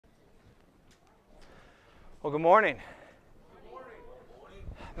Well, good morning.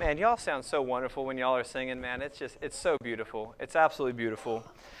 Man, y'all sound so wonderful when y'all are singing, man. It's so beautiful. It's absolutely beautiful.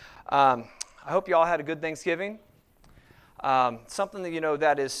 I hope y'all had a good Thanksgiving. Something that,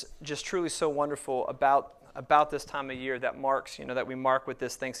 that is just truly so wonderful about this time of year that marks, that we mark with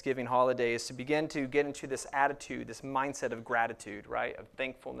this Thanksgiving holiday is to begin to get into this attitude, this mindset of gratitude, right? Of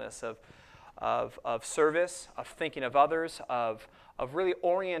thankfulness, of service, of thinking of others, of really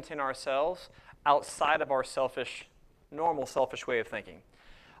orienting ourselves outside of our normal selfish way of thinking.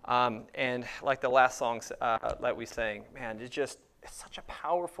 And like the last song that we sang, man, it's such a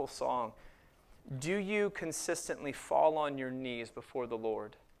powerful song. Do you consistently fall on your knees before the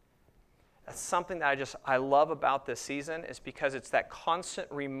Lord? That's something that I love about this season, is because it's that constant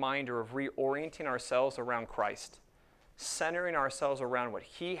reminder of reorienting ourselves around Christ, centering ourselves around what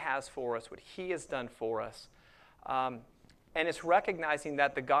He has for us, what He has done for us. And it's recognizing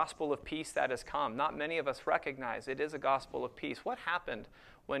that the gospel of peace that has come, not many of us recognize it is a gospel of peace. What happened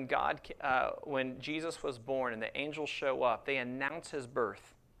when when Jesus was born and the angels show up? They announce His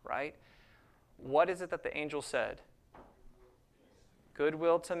birth, right? What is it that the angel said?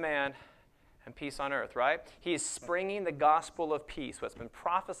 Goodwill to man and peace on earth, right? He is springing the gospel of peace, what's been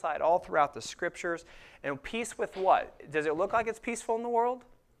prophesied all throughout the scriptures. And peace with what? Does it look like it's peaceful in the world?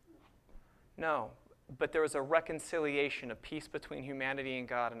 No. But there was a reconciliation of peace between humanity and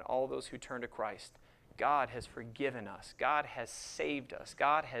God and all those who turn to Christ. God has forgiven us. God has saved us.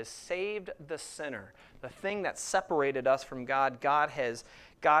 God has saved the sinner. The thing that separated us from God, God has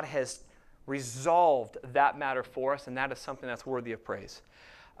resolved that matter for us, and that is something that's worthy of praise.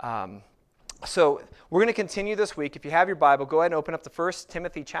 So we're going to continue this week. If you have your Bible, go ahead and open up to 1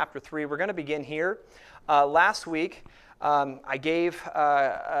 Timothy chapter 3. We're going to begin here. Last week, I gave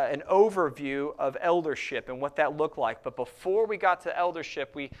an overview of eldership and what that looked like. But before we got to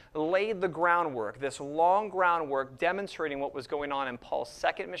eldership, we laid the groundwork, this long groundwork demonstrating what was going on in Paul's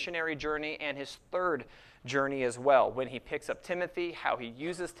second missionary journey and his third journey as well. When he picks up Timothy, how he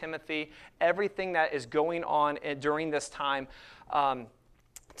uses Timothy, everything that is going on during this time,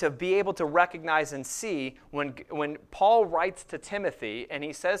 to be able to recognize and see when Paul writes to Timothy and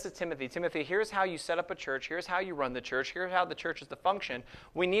he says to Timothy, Timothy, here's how you set up a church, here's how you run the church, here's how the church is to function.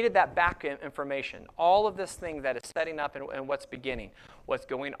 We needed that back information. All of this thing that is setting up and what's beginning, what's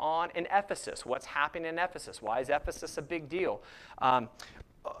going on in Ephesus, what's happening in Ephesus, why is Ephesus a big deal?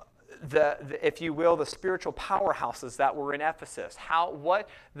 If you will, the spiritual powerhouses that were in Ephesus,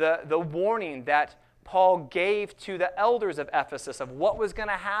 the warning that Paul gave to the elders of Ephesus of what was going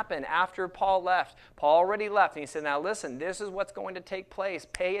to happen after Paul left. Paul already left, and he said, now listen, this is what's going to take place.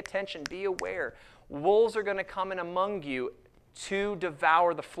 Pay attention, be aware. Wolves are going to come in among you to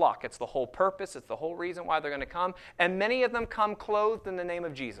devour the flock. It's the whole purpose. It's the whole reason why they're going to come. And many of them come clothed in the name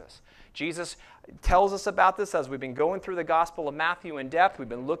of Jesus. Jesus tells us about this as we've been going through the Gospel of Matthew in depth. We've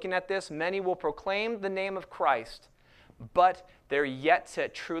been looking at this. Many will proclaim the name of Christ, but they're yet to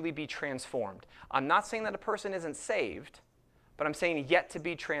truly be transformed. I'm not saying that a person isn't saved, but I'm saying yet to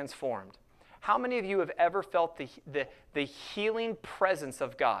be transformed. How many of you have ever felt the healing presence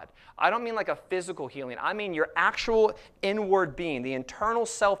of God? I don't mean like a physical healing. I mean your actual inward being, the internal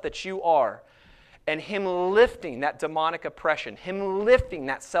self that you are, and Him lifting that demonic oppression, Him lifting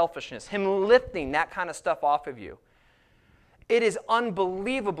that selfishness, Him lifting that kind of stuff off of you. It is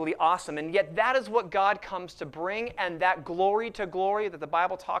unbelievably awesome, and yet that is what God comes to bring, and that glory to glory that the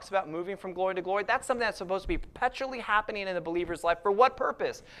Bible talks about, moving from glory to glory, that's something that's supposed to be perpetually happening in the believer's life. For what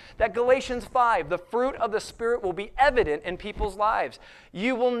purpose? That Galatians 5, the fruit of the Spirit will be evident in people's lives.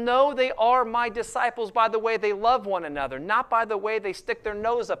 You will know they are my disciples by the way they love one another, not by the way they stick their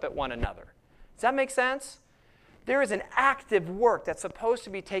nose up at one another. Does that make sense? There is an active work that's supposed to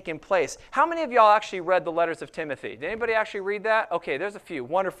be taking place. How many of y'all actually read the letters of Timothy? Did anybody actually read that? Okay, there's a few.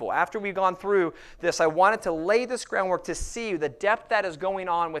 Wonderful. After we've gone through this, I wanted to lay this groundwork to see the depth that is going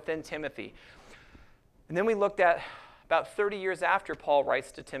on within Timothy. And then we looked at about 30 years after Paul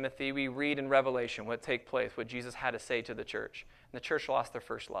writes to Timothy, we read in Revelation what take place, what Jesus had to say to the church. And the church lost their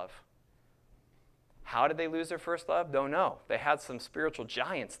first love. How did they lose their first love? Don't know. They had some spiritual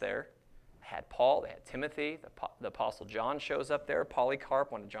giants there. Had Paul, they had Timothy, the Apostle John shows up there,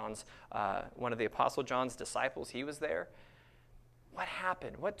 Polycarp, one of the Apostle John's disciples, he was there. What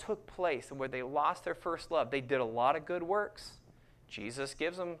happened? What took place where they lost their first love? They did a lot of good works. Jesus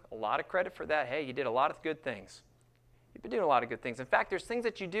gives them a lot of credit for that. Hey, you did a lot of good things. You've been doing a lot of good things. In fact, there's things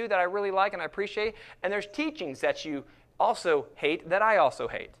that you do that I really like and I appreciate, and there's teachings that you also hate that I also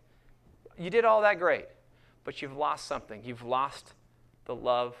hate. You did all that great, but you've lost something. You've lost the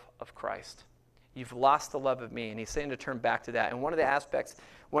love of Christ. You've lost the love of me. And he's saying to turn back to that. And one of the aspects,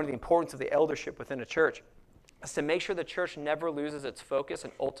 one of the importance of the eldership within a church is to make sure the church never loses its focus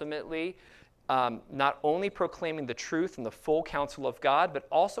and ultimately not only proclaiming the truth and the full counsel of God, but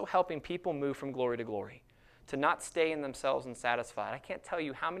also helping people move from glory to glory, to not stay in themselves and satisfied. I can't tell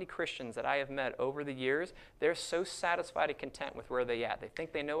you how many Christians that I have met over the years, they're so satisfied and content with where they're at. They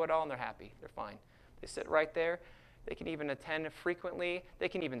think they know it all and they're happy. They're fine. They sit right there. They can even attend frequently. They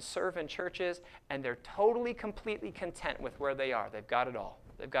can even serve in churches, and they're totally, completely content with where they are. They've got it all.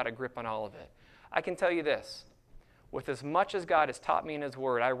 They've got a grip on all of it. I can tell you this. With as much as God has taught me in His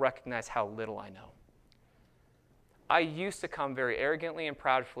Word, I recognize how little I know. I used to come very arrogantly and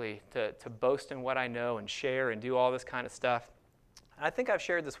proudly to boast in what I know and share and do all this kind of stuff. And I think I've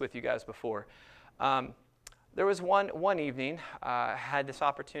shared this with you guys before. There was one evening, I had this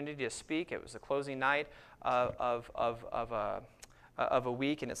opportunity to speak. It was the closing night of a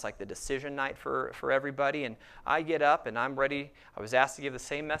week, and it's like the decision night for everybody. And I get up, and I'm ready. I was asked to give the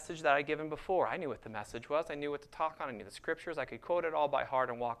same message that I'd given before. I knew what the message was. I knew what to talk on. I knew the scriptures. I could quote it all by heart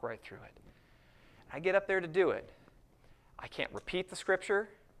and walk right through it. I get up there to do it. I can't repeat the scripture.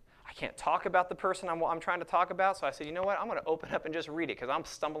 I can't talk about the person I'm trying to talk about. So I said, you know what? I'm going to open up and just read it because I'm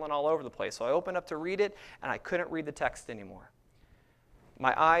stumbling all over the place. So I opened up to read it, and I couldn't read the text anymore.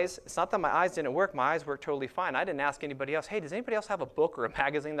 My eyes, it's not that my eyes didn't work. My eyes worked totally fine. I didn't ask anybody else, hey, does anybody else have a book or a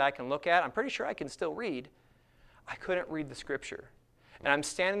magazine that I can look at? I'm pretty sure I can still read. I couldn't read the scripture. And I'm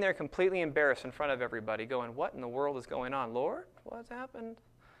standing there completely embarrassed in front of everybody going, what in the world is going on? Lord, what's happened?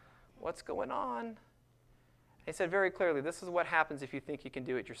 What's going on? He said very clearly, this is what happens if you think you can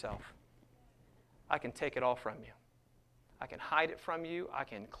do it yourself. I can take it all from you. I can hide it from you. I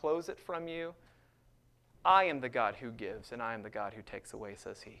can close it from you. I am the God who gives, and I am the God who takes away,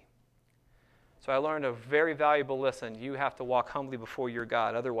 says He. So I learned a very valuable lesson. You have to walk humbly before your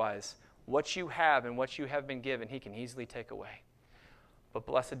God. Otherwise, what you have and what you have been given, He can easily take away. But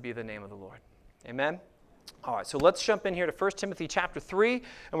blessed be the name of the Lord. Amen? All right, so let's jump in here to 1 Timothy chapter 3,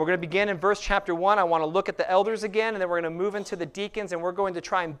 and we're going to begin in verse chapter 1. I want to look at the elders again, and then we're going to move into the deacons, and we're going to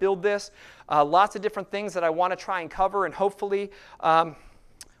try and build this. Lots of different things that I want to try and cover, and hopefully,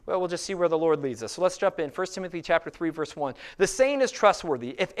 we'll just see where the Lord leads us. So let's jump in. 1 Timothy chapter 3, verse 1. The saying is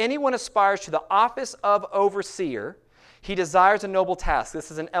trustworthy. If anyone aspires to the office of overseer, he desires a noble task.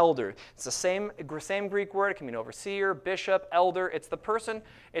 This is an elder. It's the same Greek word. It can mean overseer, bishop, elder. It's the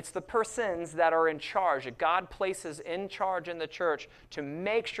persons that are in charge, that God places in charge in the church to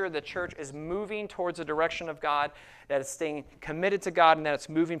make sure the church is moving towards the direction of God, that it's staying committed to God, and that it's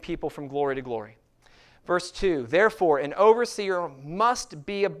moving people from glory to glory. Verse 2, therefore, an overseer must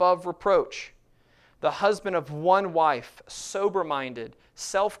be above reproach, the husband of one wife, sober-minded,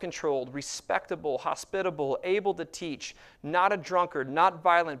 self-controlled, respectable, hospitable, able to teach, not a drunkard, not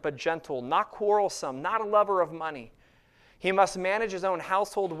violent, but gentle, not quarrelsome, not a lover of money. He must manage his own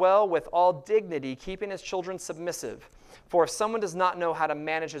household well with all dignity, keeping his children submissive. For if someone does not know how to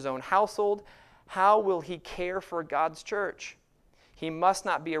manage his own household, how will he care for God's church? He must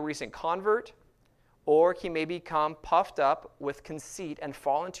not be a recent convert, or he may become puffed up with conceit and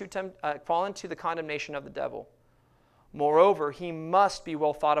fall into the condemnation of the devil. Moreover, he must be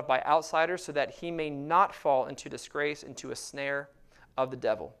well thought of by outsiders so that he may not fall into disgrace, into a snare of the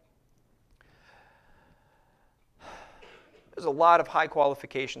devil. There's a lot of high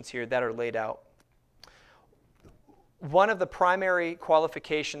qualifications here that are laid out. One of the primary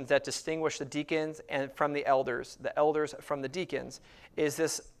qualifications that distinguish the deacons and from the elders from the deacons, is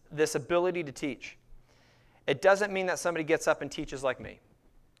this ability to teach. It doesn't mean that somebody gets up and teaches like me.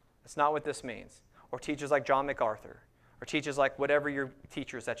 That's not what this means. Or teaches like John MacArthur. Or teaches like whatever your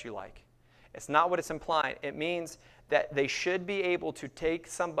teachers that you like. It's not what it's implying. It means that they should be able to take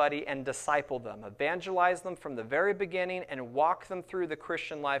somebody and disciple them, evangelize them from the very beginning, and walk them through the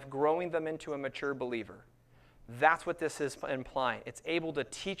Christian life, growing them into a mature believer. That's what this is implying. It's able to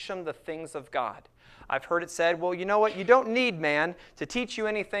teach them the things of God. I've heard it said, well, you know what? You don't need man to teach you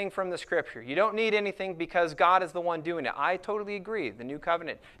anything from the Scripture. You don't need anything because God is the one doing it. I totally agree. The new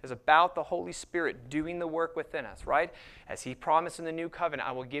covenant is about the Holy Spirit doing the work within us, right? As He promised in the new covenant,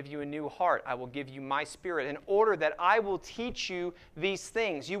 I will give you a new heart. I will give you my Spirit in order that I will teach you these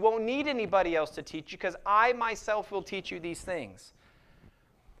things. You won't need anybody else to teach you because I myself will teach you these things.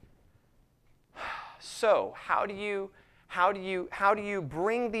 So, how do you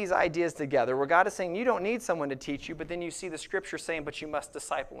bring these ideas together? Where God is saying you don't need someone to teach you, but then you see the Scripture saying, but you must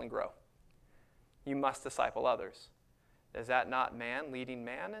disciple and grow. You must disciple others. Is that not man leading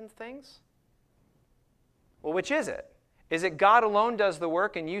man in things? Well, which is it? Is it God alone does the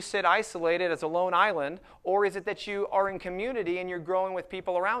work and you sit isolated as a lone island, or is it that you are in community and you're growing with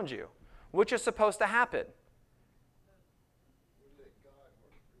people around you? Which is supposed to happen?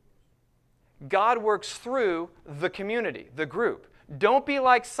 God works through the community, the group. Don't be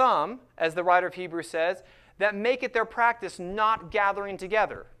like some, as the writer of Hebrews says, that make it their practice not gathering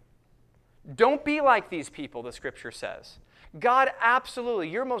together. Don't be like these people, the Scripture says. God absolutely,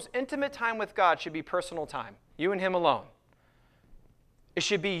 your most intimate time with God should be personal time, you and Him alone. It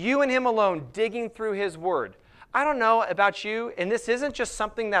should be you and Him alone digging through His Word. I don't know about you, and this isn't just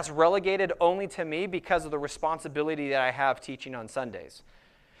something that's relegated only to me because of the responsibility that I have teaching on Sundays.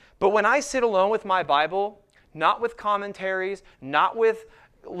 But when I sit alone with my Bible, not with commentaries, not with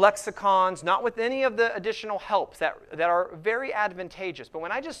lexicons, not with any of the additional helps that are very advantageous, but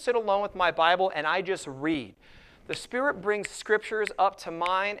when I just sit alone with my Bible and I just read, the Spirit brings scriptures up to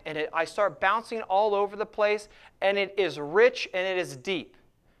mind, and I start bouncing all over the place, and it is rich and it is deep.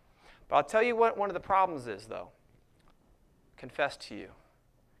 But I'll tell you what one of the problems is, though. Confess to you.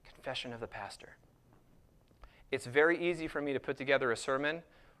 Confession of the pastor. It's very easy for me to put together a sermon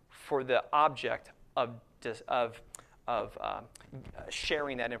for the object of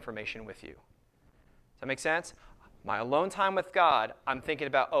sharing that information with you. Does that make sense? My alone time with God, I'm thinking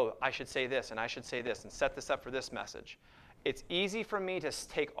about, oh, I should say this, and I should say this, and set this up for this message. It's easy for me to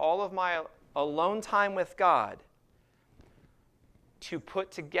take all of my alone time with God to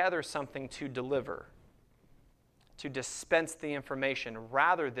put together something to deliver, to dispense the information,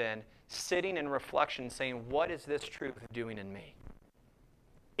 rather than sitting in reflection saying, what is this truth doing in me?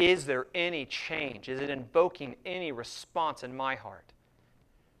 Is there any change? Is it invoking any response in my heart?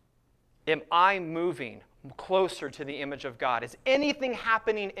 Am I moving closer to the image of God? Is anything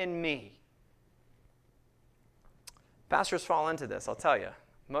happening in me? Pastors fall into this, I'll tell you.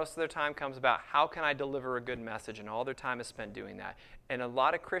 Most of their time comes about how can I deliver a good message, and all their time is spent doing that. And a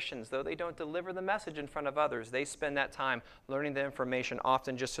lot of Christians, though they don't deliver the message in front of others, they spend that time learning the information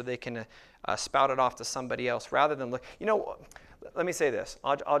often just so they can spout it off to somebody else rather than look. You know, let me say this.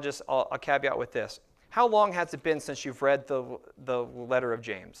 I'll caveat with this. How long has it been since you've read the letter of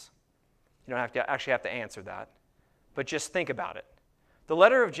James? You don't actually have to answer that, but just think about it. The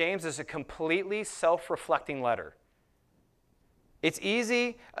letter of James is a completely self-reflecting letter. It's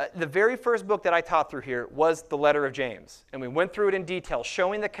easy. The very first book that I taught through here was the letter of James, and we went through it in detail,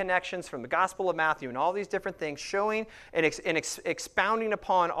 showing the connections from the Gospel of Matthew and all these different things, showing and expounding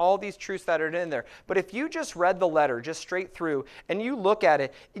upon all these truths that are in there. But if you just read the letter just straight through and you look at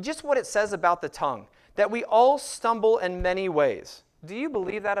it, just what it says about the tongue, that we all stumble in many ways. Do you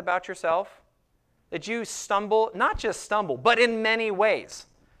believe that about yourself? That you stumble, not just stumble, but in many ways.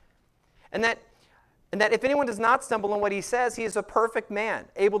 And that if anyone does not stumble in what he says, he is a perfect man,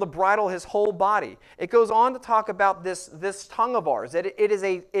 able to bridle his whole body. It goes on to talk about this tongue of ours, that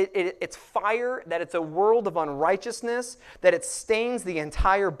it's fire, that it's a world of unrighteousness, that it stains the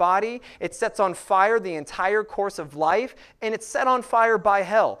entire body, it sets on fire the entire course of life, and it's set on fire by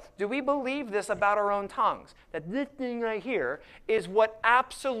hell. Do we believe this about our own tongues? That this thing right here is what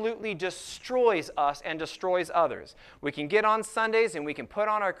absolutely destroys us and destroys others. We can get on Sundays and we can put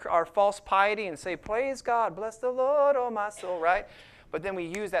on our false piety and say, praise God, bless the Lord, oh my soul, right? But then we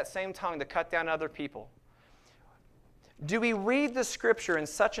use that same tongue to cut down other people. Do we read the Scripture in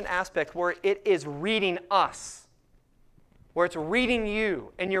such an aspect where it is reading us? Where it's reading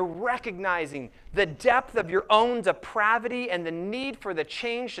you and you're recognizing the depth of your own depravity and the need for the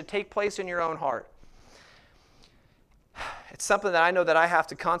change to take place in your own heart? It's something that I know that I have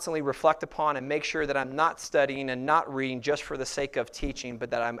to constantly reflect upon and make sure that I'm not studying and not reading just for the sake of teaching, but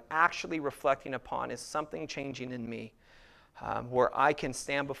that I'm actually reflecting upon is something changing in me where I can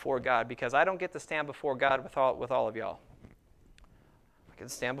stand before God, because I don't get to stand before God with all of y'all. I can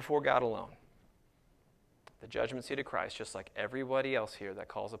stand before God alone. The judgment seat of Christ, just like everybody else here that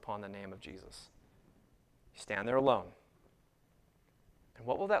calls upon the name of Jesus. You stand there alone. And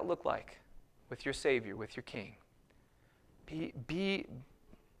what will that look like with your Savior, with your King? Be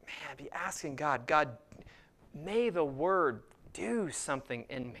asking God, may the Word do something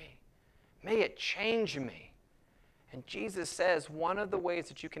in me. May it change me. And Jesus says one of the ways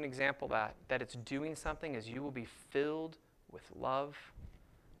that you can example that it's doing something, is you will be filled with love,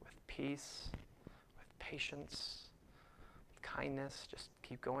 with peace, with patience, with kindness. Just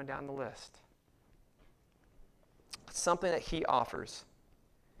keep going down the list. It's something that He offers.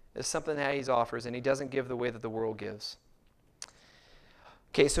 It's something that He offers, and He doesn't give the way that the world gives.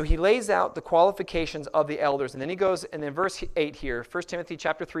 Okay, so he lays out the qualifications of the elders, and then he goes, and in verse 8 here, 1 Timothy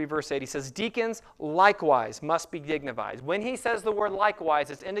chapter 3, verse 8, he says, deacons likewise must be dignified. When he says the word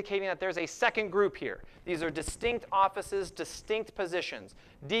likewise, it's indicating that there's a second group here. These are distinct offices, distinct positions.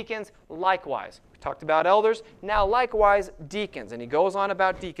 Deacons likewise. We Talked about elders. Now likewise deacons. And he goes on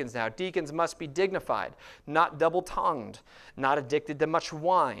about deacons now. Deacons must be dignified, not double-tongued, not addicted to much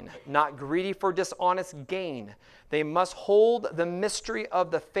wine, not greedy for dishonest gain. They must hold the mystery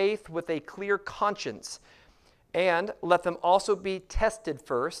of the faith with a clear conscience. And let them also be tested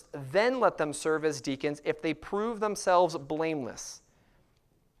first, then let them serve as deacons if they prove themselves blameless.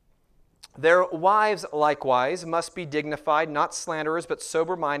 Their wives, likewise, must be dignified, not slanderers, but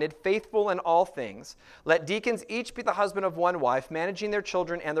sober-minded, faithful in all things. Let deacons each be the husband of one wife, managing their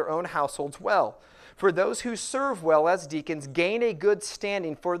children and their own households well. For those who serve well as deacons gain a good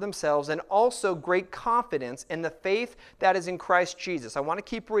standing for themselves and also great confidence in the faith that is in Christ Jesus. I want to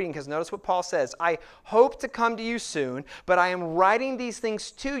keep reading because notice what Paul says. I hope to come to you soon, but I am writing these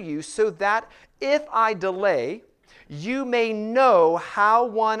things to you so that if I delay, you may know how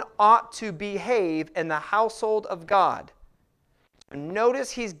one ought to behave in the household of God.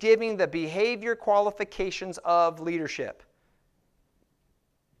 Notice he's giving the behavior qualifications of leadership.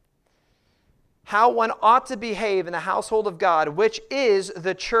 How one ought to behave in the household of God, which is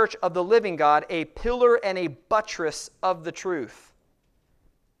the church of the living God, a pillar and a buttress of the truth.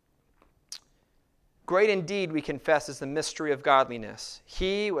 Great indeed, we confess, is the mystery of godliness.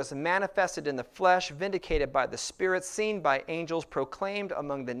 He was manifested in the flesh, vindicated by the Spirit, seen by angels, proclaimed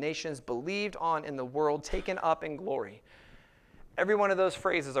among the nations, believed on in the world, taken up in glory. Every one of those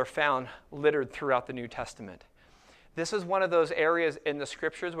phrases are found littered throughout the New Testament. This is one of those areas in the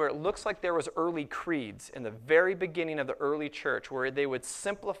Scriptures where it looks like there was early creeds in the very beginning of the early church where they would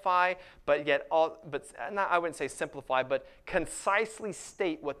simplify, I wouldn't say simplify, but concisely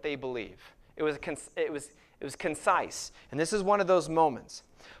state what they believe. It was concise, and this is one of those moments.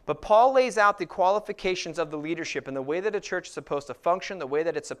 But Paul lays out the qualifications of the leadership and the way that a church is supposed to function, the way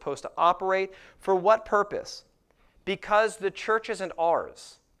that it's supposed to operate. For what purpose? Because the church isn't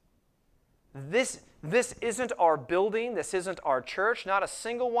ours. This isn't our building. This isn't our church. Not a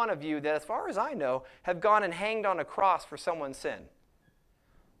single one of you that, as far as I know, have gone and hanged on a cross for someone's sin.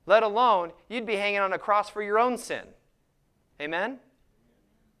 Let alone, you'd be hanging on a cross for your own sin. Amen?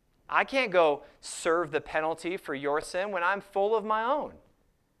 I can't go serve the penalty for your sin when I'm full of my own.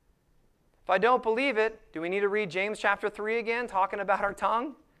 If I don't believe it, do we need to read James chapter 3 again, talking about our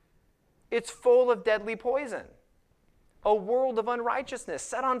tongue? It's full of deadly poison. A world of unrighteousness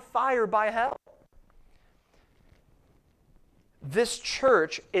set on fire by hell. This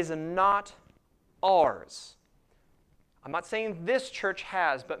church is not ours. I'm not saying this church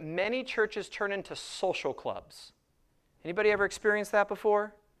has, but many churches turn into social clubs. Anybody ever experienced that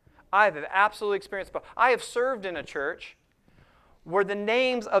before? I have absolutely experienced it. I have served in a church where the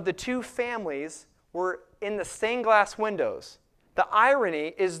names of the two families were in the stained glass windows. The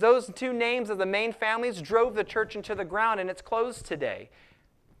irony is those two names of the main families drove the church into the ground, and it's closed today.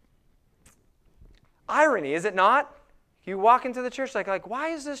 Irony, is it not? You walk into the church like, why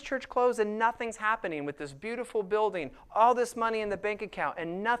is this church closed and nothing's happening with this beautiful building, all this money in the bank account,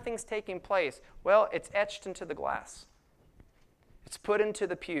 and nothing's taking place? Well, it's etched into the glass. It's put into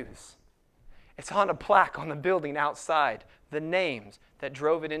the pews. It's on a plaque on the building outside, the names that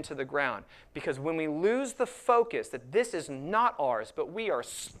drove it into the ground. Because when we lose the focus that this is not ours, but we are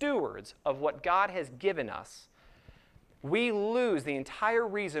stewards of what God has given us, we lose the entire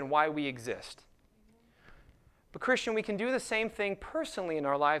reason why we exist. But Christian, we can do the same thing personally in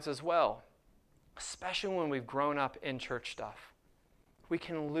our lives as well, especially when we've grown up in church stuff. We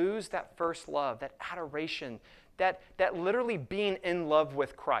can lose that first love, that adoration, that literally being in love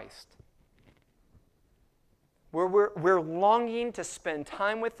with Christ. Where we're longing to spend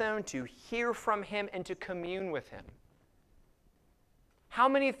time with Him, to hear from Him, and to commune with Him. How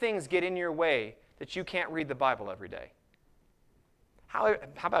many things get in your way that you can't read the Bible every day? How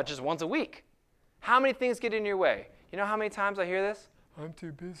about just once a week? How many things get in your way? You know how many times I hear this? I'm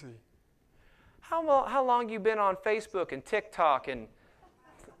too busy. How long you been on Facebook and TikTok and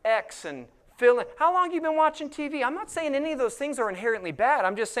X and how long have you been watching TV? I'm not saying any of those things are inherently bad.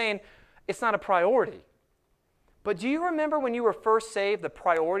 I'm just saying it's not a priority. But do you remember when you were first saved, the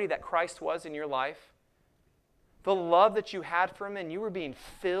priority that Christ was in your life? The love that you had for Him, and you were being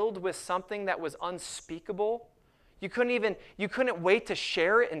filled with something that was unspeakable? You couldn't wait to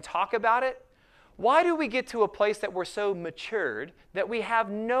share it and talk about it? Why do we get to a place that we're so matured that we have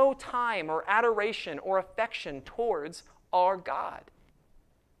no time or adoration or affection towards our God?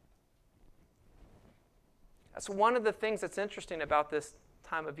 That's one of the things that's interesting about this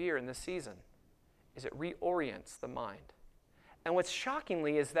time of year and this season, is it reorients the mind. And what's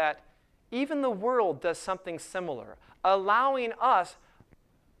shockingly is that even the world does something similar, allowing us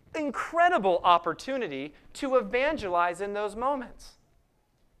incredible opportunity to evangelize in those moments.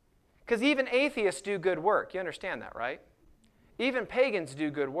 Because even atheists do good work. You understand that, right? Even pagans do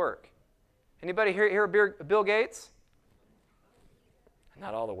good work. Anybody here Bill Gates?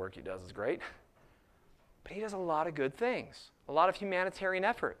 Not all the work he does is great. But he does a lot of good things, a lot of humanitarian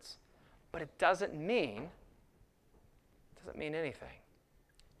efforts. But it doesn't mean anything.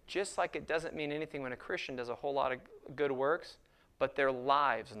 Just like it doesn't mean anything when a Christian does a whole lot of good works, but their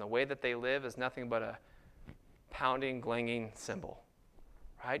lives and the way that they live is nothing but a pounding, glinging cymbal.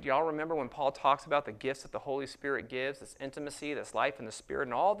 Right? Y'all remember when Paul talks about the gifts that the Holy Spirit gives, this intimacy, this life in the Spirit,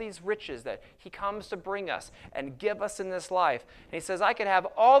 and all these riches that he comes to bring us and give us in this life. And he says, I could have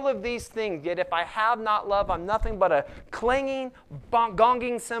all of these things, yet if I have not love, I'm nothing but a clanging,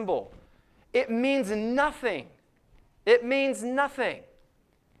 gonging cymbal. It means nothing. It means nothing.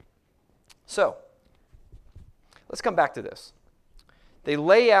 So, let's come back to this. They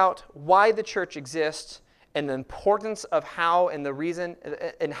lay out why the church exists and the importance of how and the reason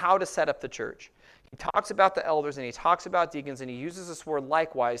and how to set up the church. He talks about the elders and he talks about deacons, and he uses this word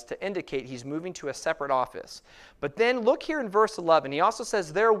likewise to indicate he's moving to a separate office. But then look here in verse 11. He also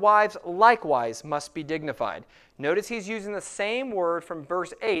says their wives likewise must be dignified. Notice he's using the same word from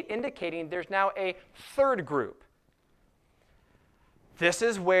verse 8, indicating there's now a third group. This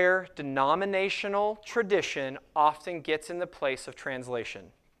is where denominational tradition often gets in the place of translation.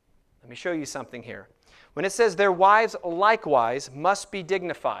 Let me show you something here. When it says their wives likewise must be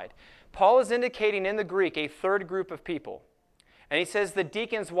dignified, Paul is indicating in the Greek a third group of people. And he says the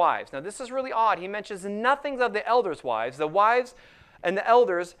deacons' wives. Now this is really odd. He mentions nothing of the elders' wives. The wives and the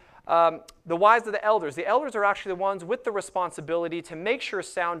elders, the wives of the elders are actually the ones with the responsibility to make sure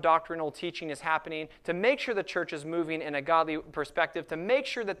sound doctrinal teaching is happening, to make sure the church is moving in a godly perspective, to make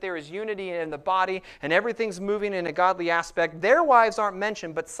sure that there is unity in the body and everything's moving in a godly aspect. Their wives aren't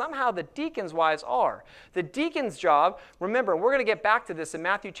mentioned, but somehow the deacons' wives are. The deacon's job, remember, we're going to get back to this in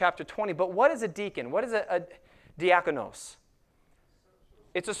Matthew chapter 20, but what is a deacon? What is a diakonos?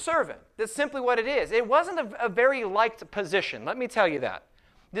 It's a servant. That's simply what it is. It wasn't a very liked position, let me tell you that.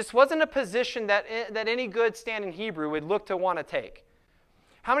 This wasn't a position that any good standing Hebrew would look to want to take.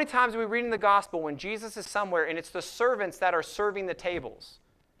 How many times do we read in the gospel when Jesus is somewhere and it's the servants that are serving the tables?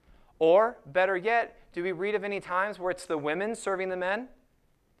 Or, better yet, do we read of any times where it's the women serving the men?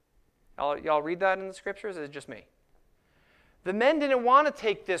 Y'all read that in the scriptures? Or is it just me? The men didn't want to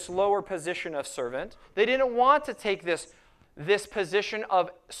take this lower position of servant. They didn't want to take this position of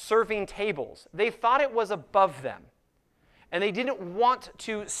serving tables. They thought it was above them. And they didn't want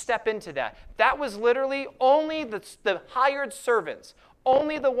to step into that. That was literally only the hired servants,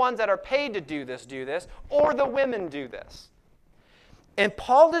 only the ones that are paid to do this, or the women do this. And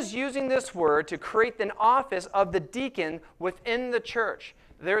Paul is using this word to create an office of the deacon within the church.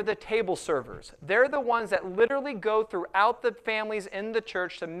 They're the table servers. They're the ones that literally go throughout the families in the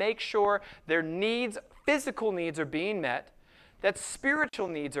church to make sure their needs, physical needs, are being met, that spiritual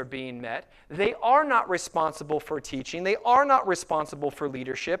needs are being met. They are not responsible for teaching. They are not responsible for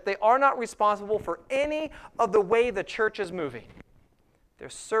leadership. They are not responsible for any of the way the church is moving. They're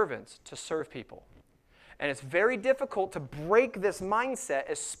servants to serve people. And it's very difficult to break this mindset,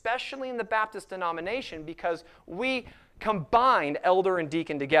 especially in the Baptist denomination, because we combined elder and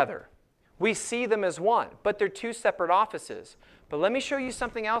deacon together. We see them as one, but they're two separate offices. But let me show you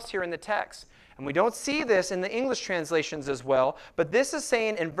something else here in the text. And we don't see this in the English translations as well, but this is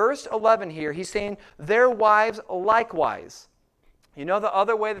saying in verse 11 here, he's saying their wives likewise. You know the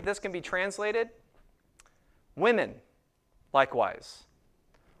other way that this can be translated? Women likewise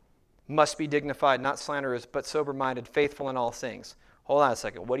must be dignified, not slanderers, but sober-minded, faithful in all things. Hold on a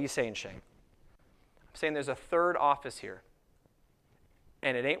second. What are you saying, Shane? I'm saying there's a third office here,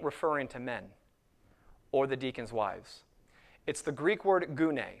 and it ain't referring to men or the deacons' wives. It's the Greek word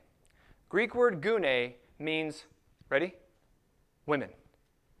gune. Greek word gune means, ready? Women.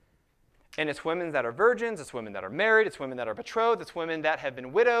 And it's women that are virgins, it's women that are married, it's women that are betrothed, it's women that have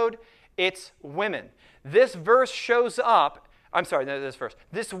been widowed. It's women. This verse shows up,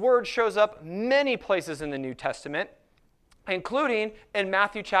 this word shows up many places in the New Testament, including in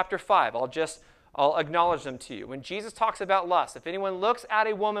Matthew chapter 5. I'll acknowledge them to you. When Jesus talks about lust, if anyone looks at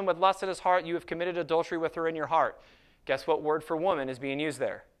a woman with lust in his heart, you have committed adultery with her in your heart. Guess what word for woman is being used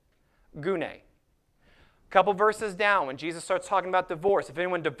there? Gune. A couple verses down, when Jesus starts talking about divorce, if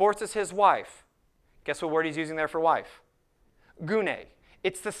anyone divorces his wife, guess what word he's using there for wife? Gune.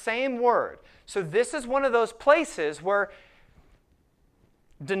 It's the same word. So this is one of those places where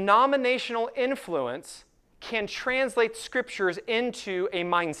denominational influence can translate scriptures into a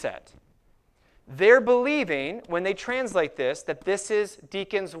mindset. They're believing, when they translate this, that this is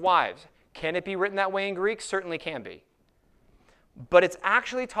deacons' wives. Can it be written that way in Greek? Certainly can be. but it's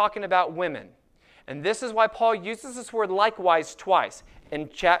actually talking about women. And this is why Paul uses this word likewise twice. In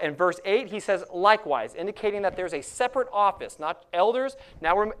verse 8, he says likewise, indicating that there's a separate office, not elders,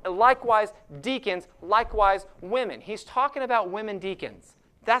 now likewise deacons, likewise women. He's talking about women deacons.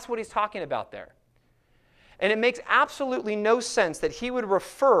 That's what he's talking about there. And it makes absolutely no sense that he would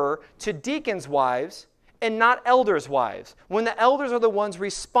refer to deacons' wives and not elders' wives, when the elders are the ones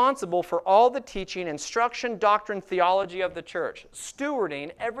responsible for all the teaching, instruction, doctrine, theology of the church,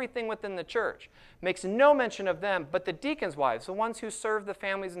 stewarding everything within the church. Makes no mention of them, but the deacons' wives, the ones who serve the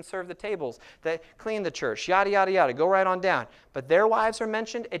families and serve the tables, that clean the church, yada, yada, yada, go right on down. But their wives are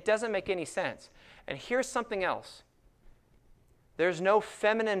mentioned. It doesn't make any sense. And here's something else. There's no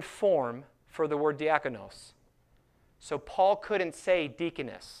feminine form for the word diakonos. So Paul couldn't say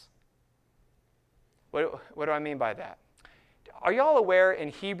deaconess. What do I mean by that? Are y'all aware in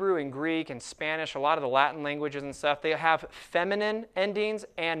Hebrew and Greek and Spanish, a lot of the Latin languages and stuff, they have feminine endings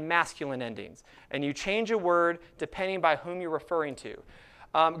and masculine endings. And you change a word depending by whom you're referring to.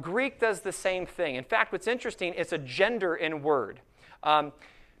 Greek does the same thing. In fact, what's interesting, it's a gender in word.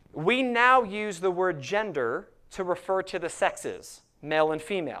 We now use the word gender to refer to the sexes, male and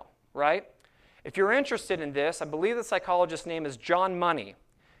female, right? If you're interested in this, I believe the psychologist's name is John Money.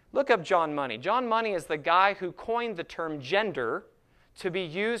 Look up John Money. John Money is the guy who coined the term gender to be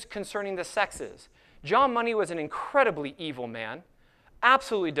used concerning the sexes. John Money was an incredibly evil man,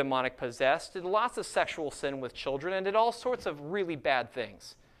 absolutely demonic possessed, did lots of sexual sin with children, and did all sorts of really bad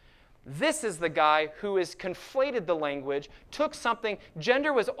things. This is the guy who has conflated the language, took something,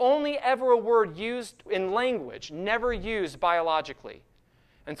 gender was only ever a word used in language, never used biologically,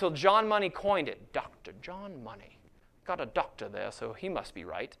 until John Money coined it. Dr. John Money. Got a doctor there, so he must be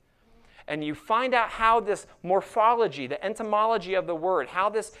right. And you find out how this morphology, the etymology of the word, how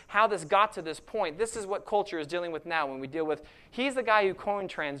this got to this point. This is what culture is dealing with now when we deal with, he's the guy who coined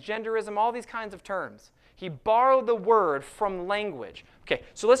transgenderism, all these kinds of terms. He borrowed the word from language. Okay,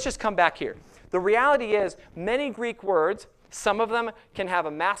 so let's just come back here. The reality is many Greek words, some of them can have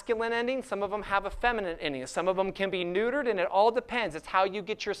a masculine ending, some of them have a feminine ending, some of them can be neutered, and it all depends. It's how you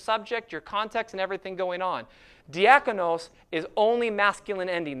get your subject, your context, and everything going on. Diakonos is only masculine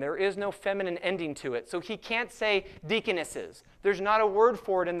ending. There is no feminine ending to it. So he can't say deaconesses. There's not a word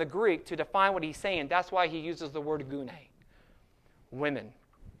for it in the Greek to define what he's saying. That's why he uses the word gune. Women,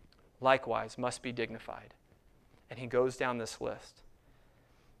 likewise, must be dignified. And he goes down this list.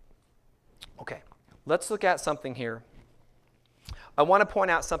 Okay, let's look at something here. I want to point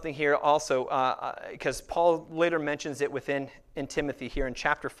out something here also, because Paul later mentions it in Timothy here in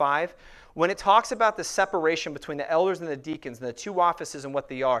chapter 5. When it talks about the separation between the elders and the deacons and the two offices and what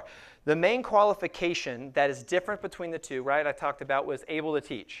they are, the main qualification that is different between the two, right, I talked about was able to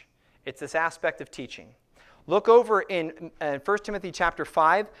teach. It's this aspect of teaching. Look over in 1 Timothy chapter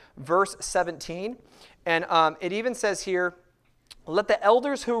 5, verse 17, and it even says here, let the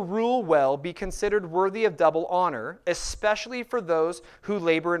elders who rule well be considered worthy of double honor, especially for those who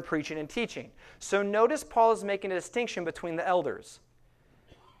labor in preaching and teaching. So notice Paul is making a distinction between the elders.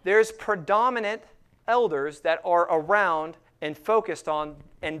 There's predominant elders that are around and focused on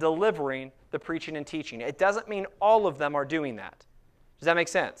and delivering the preaching and teaching. It doesn't mean all of them are doing that. Does that make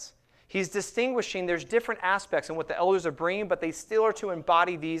sense? He's distinguishing, there's different aspects in what the elders are bringing, but they still are to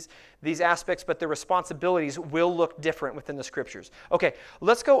embody these aspects, but their responsibilities will look different within the Scriptures. Okay,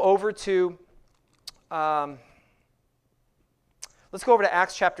 let's go over to Acts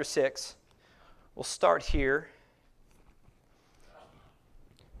chapter 6. We'll start here.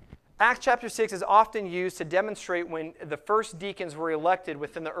 Acts chapter 6 is often used to demonstrate when the first deacons were elected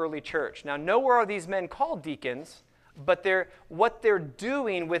within the early church. Now, nowhere are these men called deacons, but what they're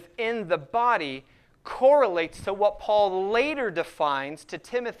doing within the body correlates to what Paul later defines to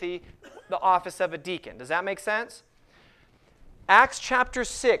Timothy, the office of a deacon. Does that make sense? Acts chapter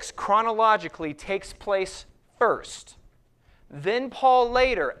 6 chronologically takes place first. Then Paul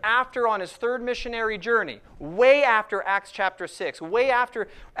later, after on his third missionary journey, way after Acts chapter 6, way after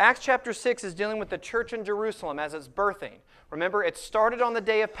Acts chapter 6 is dealing with the church in Jerusalem as it's birthing. Remember, it started on the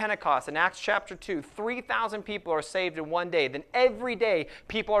day of Pentecost in Acts chapter 2. 3,000 people are saved in one day. Then every day,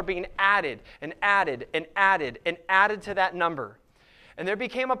 people are being added and added and added and added to that number. And there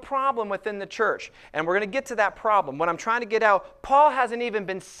became a problem within the church. And we're going to get to that problem. What I'm trying to get out, Paul hasn't even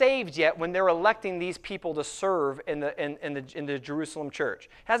been saved yet when they're electing these people to serve in the Jerusalem church.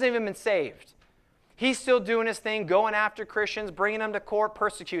 Hasn't even been saved. He's still doing his thing, going after Christians, bringing them to court,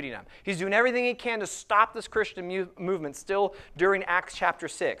 persecuting them. He's doing everything he can to stop this Christian movement still during Acts chapter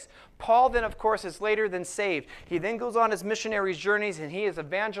 6. Paul then, of course, is later than saved. He then goes on his missionary journeys, and he is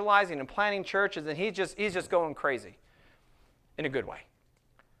evangelizing and planting churches, and he's just going crazy. in a good way.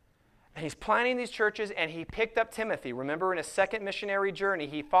 And he's planting these churches, and he picked up Timothy. Remember, in his second missionary journey,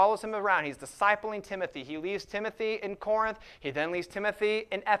 he follows him around. He's discipling Timothy. He leaves Timothy in Corinth. He then leaves Timothy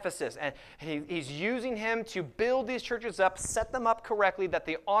in Ephesus. And he's using him to build these churches up, set them up correctly, that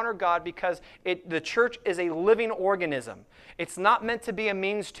they honor God, because the church is a living organism. It's not meant to be a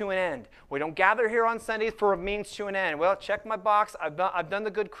means to an end. We don't gather here on Sundays for a means to an end. Well, check my box. I've done the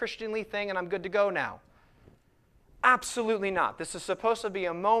good Christianly thing, and I'm good to go now. Absolutely not. This is supposed to be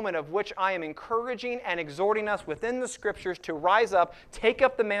a moment of which I am encouraging and exhorting us within the Scriptures to rise up, take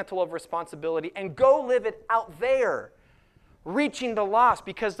up the mantle of responsibility, and go live it out there, reaching the lost,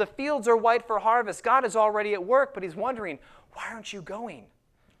 because the fields are white for harvest. God is already at work, but he's wondering, why aren't you going?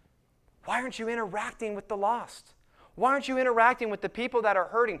 Why aren't you interacting with the lost? Why aren't you interacting with the people that are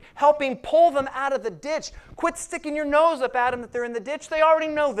hurting, helping pull them out of the ditch? Quit sticking your nose up at them that they're in the ditch. They already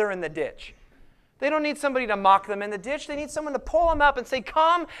know they're in the ditch. They don't need somebody to mock them in the ditch. They need someone to pull them up and say,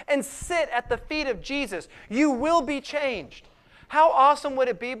 come and sit at the feet of Jesus. You will be changed. How awesome would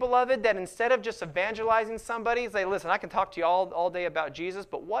it be, beloved, that instead of just evangelizing somebody, say, listen, I can talk to you all day about Jesus,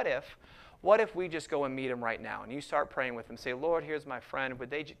 but what if we just go and meet him right now? And you start praying with them. Say, Lord, here's my friend.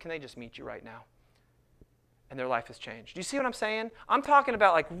 Can they just meet you right now? And their life has changed. Do you see what I'm saying? I'm talking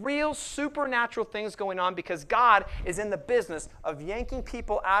about like real supernatural things going on, because God is in the business of yanking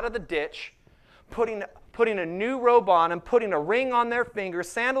people out of the ditch, putting a new robe on them, putting a ring on their finger,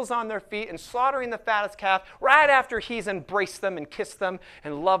 sandals on their feet, and slaughtering the fattest calf right after he's embraced them and kissed them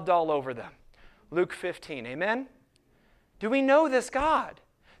and loved all over them. Luke 15, amen? Do we know this God?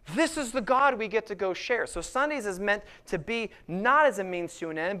 This is the God we get to go share. So Sundays is meant to be not as a means to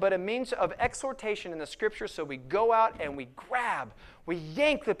an end, but a means of exhortation in the Scriptures. So we go out and we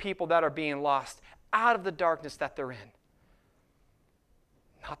yank the people that are being lost out of the darkness that they're in.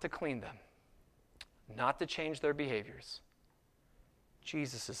 Not to clean them. Not to change their behaviors.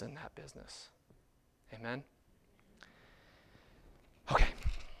 Jesus is in that business. Amen? Okay.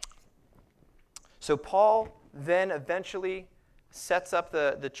 So Paul then eventually sets up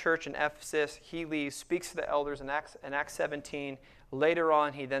the church in Ephesus. He leaves, speaks to the elders in Acts 17. Later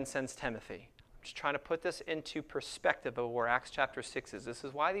on, he then sends Timothy. I'm just trying to put this into perspective of where Acts chapter 6 is. This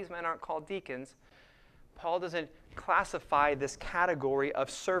is why these men aren't called deacons. Paul doesn't classify this category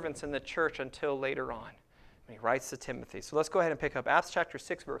of servants in the church until later on. He writes to Timothy. So let's go ahead and pick up Acts chapter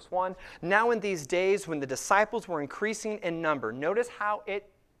 6, verse 1. Now in these days when the disciples were increasing in number, notice how it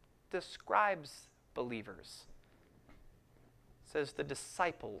describes believers. It says the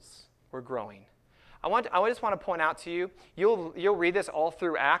disciples were growing. I just want to point out to you, you'll read this all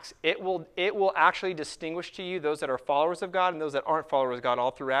through Acts. It will actually distinguish to you those that are followers of God and those that aren't followers of God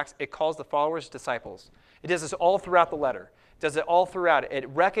all through Acts. It calls the followers disciples. It does this all throughout the letter. It does it all throughout it. It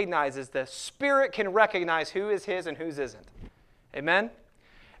recognizes, the Spirit can recognize who is his and whose isn't. Amen?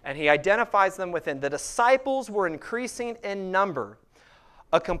 And he identifies them within. The disciples were increasing in number.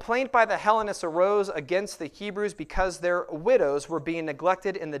 A complaint by the Hellenists arose against the Hebrews because their widows were being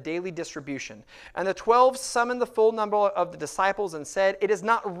neglected in the daily distribution. And the 12 summoned the full number of the disciples and said, "It is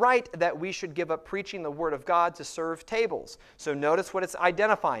not right that we should give up preaching the word of God to serve tables." So notice what it's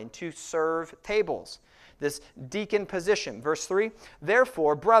identifying, to serve tables. This deacon position. Verse 3,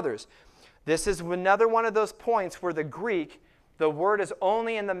 "Therefore, brothers," this is another one of those points where the Greek, the word is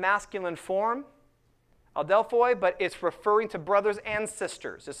only in the masculine form, adelphoi, but it's referring to brothers and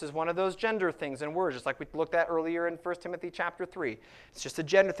sisters. This is one of those gender things in words, just like we looked at earlier in 1 Timothy chapter 3. It's just a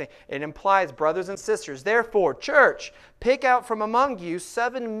gender thing. It implies brothers and sisters. "Therefore, church, pick out from among you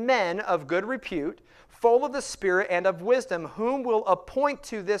 7 men of good repute, full of the Spirit and of wisdom, whom will appoint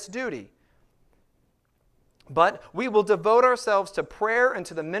to this duty. But we will devote ourselves to prayer and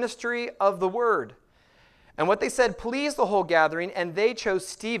to the ministry of the word." And what they said pleased the whole gathering, and they chose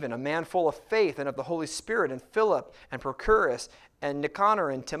Stephen, a man full of faith and of the Holy Spirit, and Philip, and Prochorus, and Nicanor,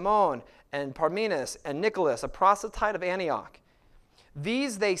 and Timon, and Parmenas, and Nicholas, a proselyte of Antioch.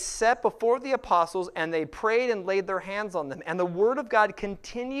 These they set before the apostles, and they prayed and laid their hands on them. And the word of God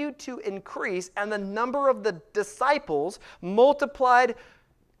continued to increase, and the number of the disciples multiplied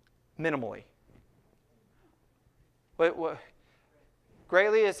minimally. What?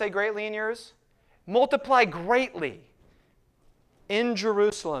 Greatly? Say greatly in yours? Multiply greatly in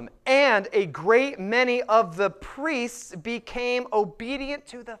Jerusalem, and a great many of the priests became obedient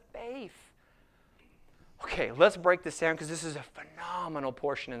to the faith. Okay, let's break this down because this is a phenomenal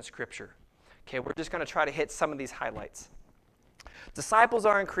portion in Scripture. Okay, we're just going to try to hit some of these highlights. Disciples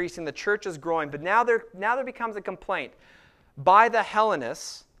are increasing, the church is growing, but now there becomes a complaint by the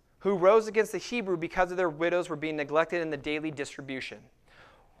Hellenists who rose against the Hebrew because of their widows were being neglected in the daily distribution.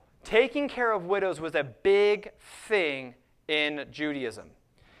 Taking care of widows was a big thing in Judaism.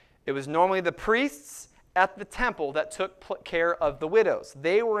 It was normally the priests at the temple that took care of the widows.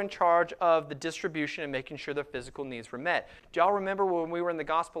 They were in charge of the distribution and making sure their physical needs were met. Do y'all remember when we were in the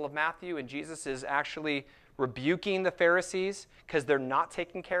Gospel of Matthew and Jesus is actually rebuking the Pharisees because they're not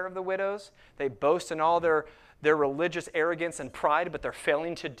taking care of the widows? They boast in all their religious arrogance and pride, but they're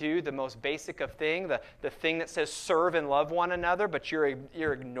failing to do the most basic of thing, the thing that says serve and love one another, but you're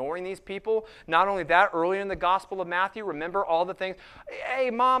ignoring these people. Not only that, earlier in the Gospel of Matthew, remember all the things,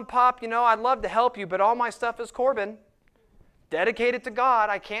 hey, Mom, Pop, I'd love to help you, but all my stuff is Corbin. Dedicated to God,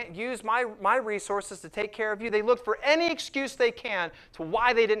 I can't use my resources to take care of you. They look for any excuse they can to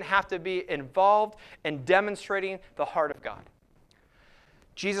why they didn't have to be involved in demonstrating the heart of God.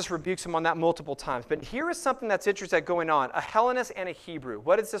 Jesus rebukes him on that multiple times. But here is something that's interesting going on. A Hellenist and a Hebrew.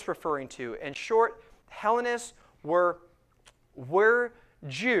 What is this referring to? In short, Hellenists were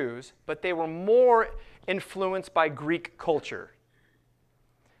Jews, but they were more influenced by Greek culture.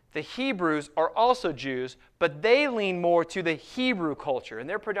 The Hebrews are also Jews, but they lean more to the Hebrew culture, and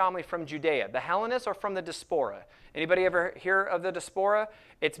they're predominantly from Judea. The Hellenists are from the diaspora. Anybody ever hear of the diaspora?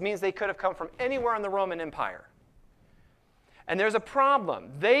 It means they could have come from anywhere in the Roman Empire. And there's a problem.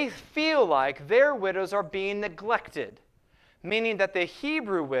 They feel like their widows are being neglected, meaning that the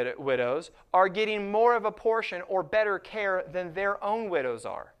Hebrew widows are getting more of a portion or better care than their own widows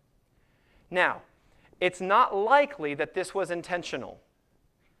are. Now, it's not likely that this was intentional.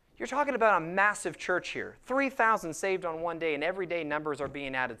 You're talking about a massive church here. 3,000 saved on one day, and every day numbers are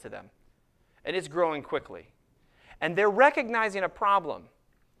being added to them. And it's growing quickly. And they're recognizing a problem.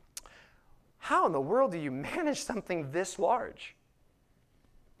 How in the world do you manage something this large?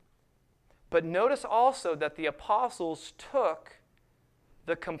 But notice also that the apostles took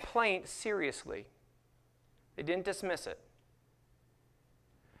the complaint seriously. They didn't dismiss it.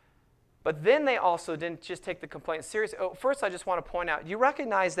 But then they also didn't just take the complaint seriously. First, I just want to point out, you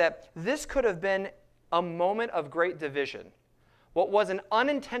recognize that this could have been a moment of great division. What was an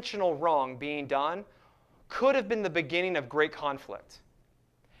unintentional wrong being done could have been the beginning of great conflict.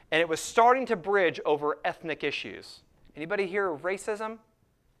 And it was starting to bridge over ethnic issues. Anybody hear of racism?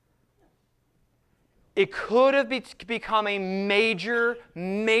 It could have become a major,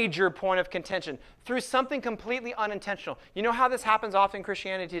 major point of contention through something completely unintentional. You know how this happens often in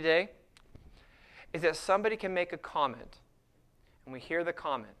Christianity today? Is that somebody can make a comment, and we hear the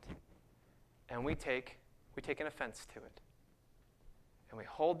comment, and we take an offense to it. And we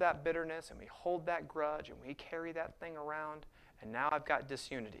hold that bitterness, and we hold that grudge, and we carry that thing around. And now I've got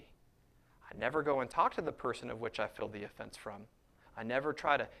disunity. I never go and talk to the person of which I feel the offense from. I never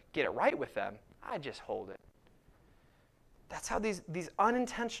try to get it right with them. I just hold it. That's how these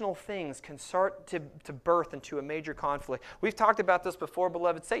unintentional things can start to birth into a major conflict. We've talked about this before,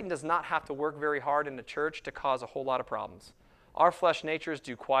 beloved. Satan does not have to work very hard in the church to cause a whole lot of problems. Our flesh natures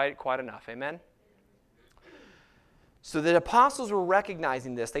do quite enough. Amen? So the apostles were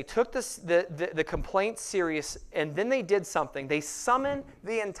recognizing this. They took the complaint serious, and then they did something. They summoned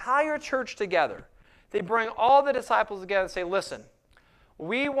the entire church together. They bring all the disciples together and say, listen,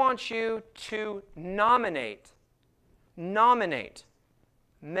 we want you to nominate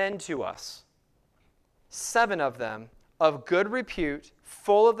men to us, 7 of them, of good repute,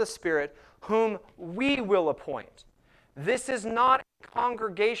 full of the Spirit, whom we will appoint. This is not a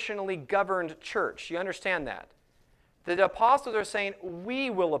congregationally governed church. You understand that? The apostles are saying, we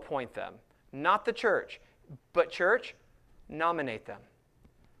will appoint them, not the church. But church, nominate them.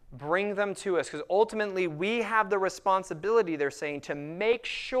 Bring them to us, because ultimately we have the responsibility, they're saying, to make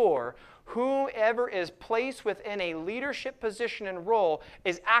sure whoever is placed within a leadership position and role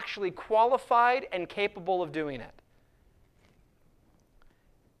is actually qualified and capable of doing it.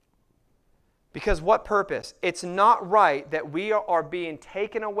 Because what purpose? It's not right that we are being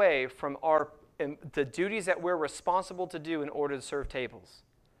taken away from the duties that we're responsible to do in order to serve tables.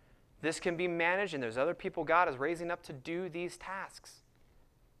 This can be managed, and there's other people God is raising up to do these tasks,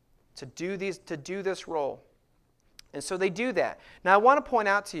 to do this role. And so they do that. Now I want to point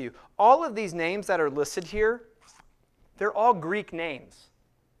out to you, all of these names that are listed here, they're all Greek names.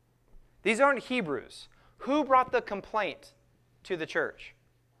 These aren't Hebrews. Who brought the complaint to the church?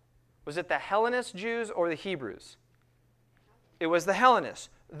 Was it the Hellenist Jews or the Hebrews? It was the Hellenists,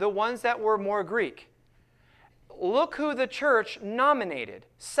 the ones that were more Greek. Look who the church nominated,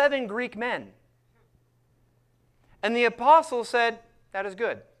 7 Greek men. And the apostles said, that is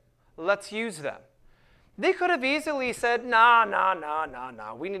good. Let's use them. They could have easily said, nah,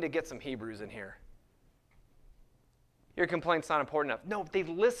 we need to get some Hebrews in here. Your complaint's not important enough. No, they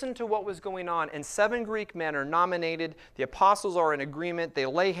listened to what was going on, and 7 Greek men are nominated. The apostles are in agreement. They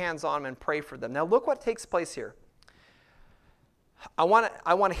lay hands on them and pray for them. Now look what takes place here. I want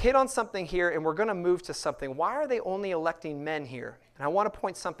to hit on something here, and we're going to move to something. Why are they only electing men here? And I want to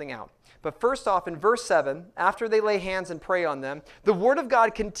point something out. But first off, in verse 7, after they lay hands and pray on them, the word of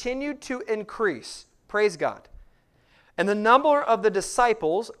God continued to increase. Praise God. And the number of the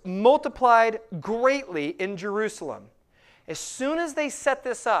disciples multiplied greatly in Jerusalem. As soon as they set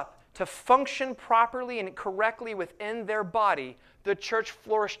this up to function properly and correctly within their body, the church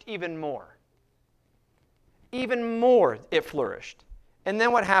flourished even more. Even more it flourished. And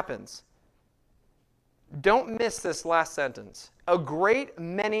then what happens? Don't miss this last sentence. A great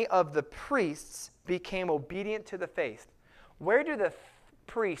many of the priests became obedient to the faith. Where do the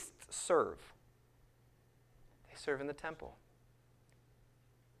priests serve? They serve in the temple.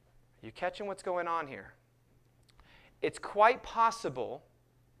 Are you catching what's going on here? It's quite possible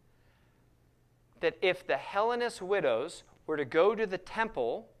that if the Hellenist widows were to go to the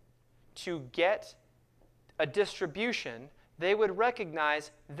temple to get a distribution, they would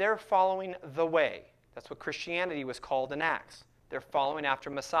recognize they're following the way. That's what Christianity was called in Acts. They're following after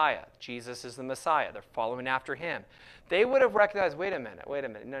Messiah. Jesus is the Messiah. They're following after him. They would have recognized, wait a minute.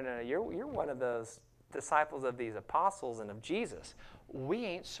 No, you're one of those disciples of these apostles and of Jesus. We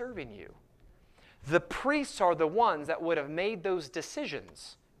ain't serving you. The priests are the ones that would have made those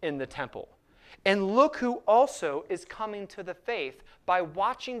decisions in the temple. And look who also is coming to the faith by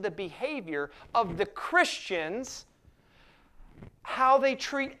watching the behavior of the Christians, how they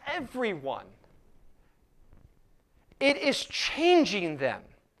treat everyone. It is changing them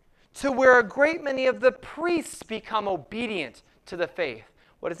to where a great many of the priests become obedient to the faith.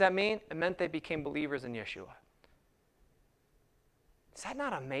 What does that mean? It meant they became believers in Yeshua. Is that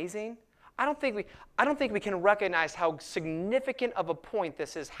not amazing? I don't think we can recognize how significant of a point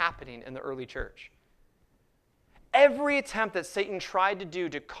this is happening in the early church. Every attempt that Satan tried to do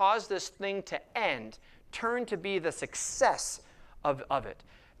to cause this thing to end turned to be the success of it,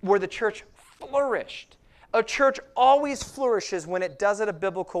 where the church flourished. A church always flourishes when it does it a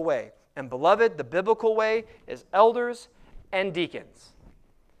biblical way. And beloved, the biblical way is elders and deacons.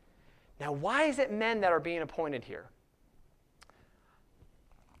 Now, why is it men that are being appointed here?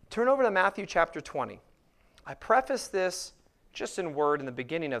 Turn over to Matthew chapter 20. I preface this just in word in the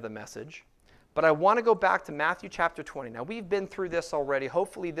beginning of the message, but I want to go back to Matthew chapter 20. Now, we've been through this already.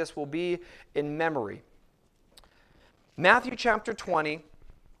 Hopefully, this will be in memory. Matthew chapter 20,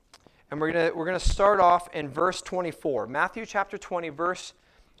 and we're going to start off in verse 24. Matthew chapter 20, verse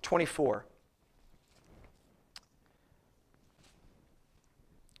 24.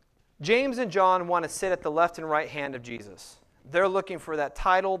 James and John want to sit at the left and right hand of Jesus. They're looking for that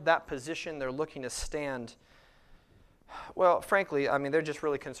title, that position. They're looking to stand. Well, frankly, I mean, they're just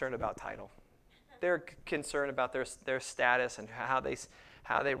really concerned about title. They're concerned about their status and how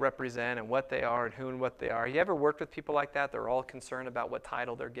they represent and what they are and who and what they are. You ever worked with people like that? They're all concerned about what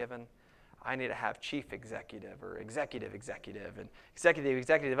title they're given. I need to have chief executive or executive and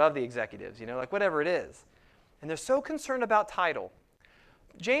executive of the executives, like whatever it is. And they're so concerned about title.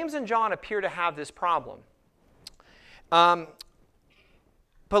 James and John appear to have this problem.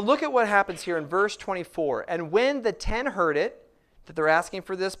 But look at what happens here in verse 24. And when the 10 heard it, that they're asking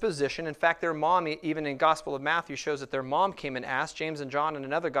for this position, in fact, their mom, even in Gospel of Matthew, shows that their mom came and asked. James and John in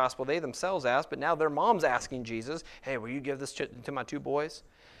another gospel, they themselves asked, but now their mom's asking Jesus, hey, will you give this to my two boys?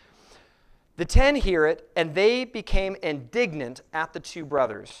 The 10 hear it, and they became indignant at the two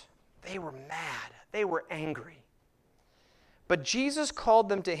brothers. They were mad. They were angry. But Jesus called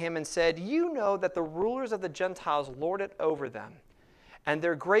them to him and said, you know that the rulers of the Gentiles lord it over them, and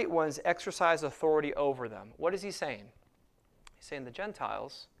their great ones exercise authority over them. What is he saying? He's saying the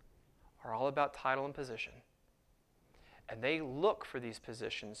Gentiles are all about title and position. And they look for these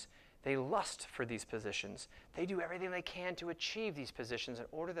positions. They lust for these positions. They do everything they can to achieve these positions in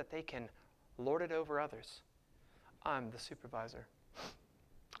order that they can lord it over others. I'm the supervisor.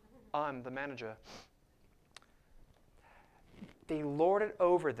 I'm the manager. They lord it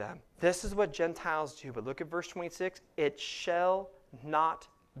over them. This is what Gentiles do. But look at verse 26. It shall not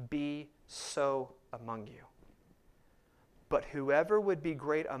be so among you. But whoever would be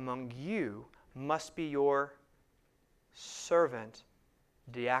great among you must be your servant,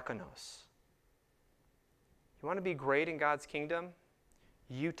 diakonos. You want to be great in God's kingdom?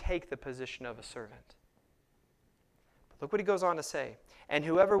 You take the position of a servant. But look what he goes on to say. And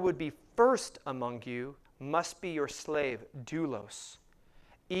whoever would be first among you must be your slave, doulos,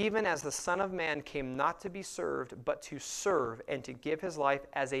 even as the Son of Man came not to be served, but to serve and to give his life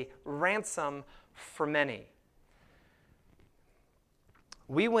as a ransom for many.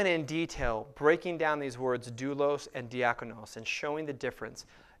 We went in detail breaking down these words, doulos and diakonos, and showing the difference.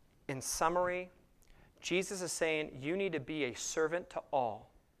 In summary, Jesus is saying you need to be a servant to all.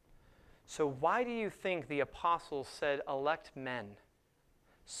 So why do you think the apostles said elect men?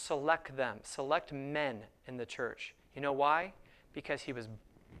 Select them. Select men in the church. You know why? Because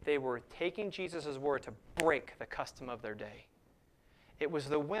they were taking Jesus' word to break the custom of their day. It was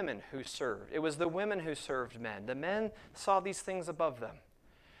the women who served. It was the women who served men. The men saw these things above them.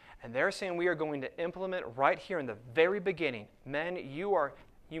 And they're saying we are going to implement right here in the very beginning. Men, you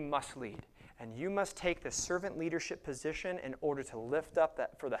must lead. And you must take the servant leadership position in order to lift up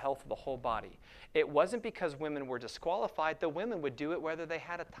that for the health of the whole body. It wasn't because women were disqualified. The women would do it whether they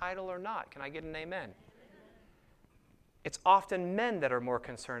had a title or not. Can I get an amen? It's often men that are more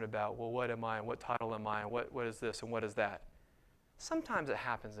concerned about, well, what am I, and what title am I, and what is this, and what is that? Sometimes it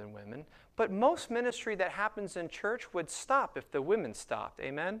happens in women, but most ministry that happens in church would stop if the women stopped.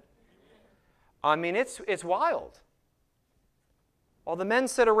 Amen? I mean, it's wild. While the men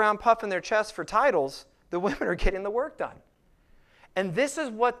sit around puffing their chests for titles, the women are getting the work done. And this is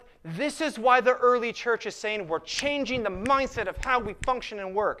why the early church is saying we're changing the mindset of how we function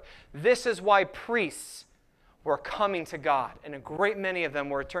and work. This is why priests were coming to God. And a great many of them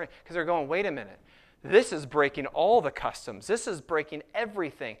were turning, because they're going, wait a minute. This is breaking all the customs. This is breaking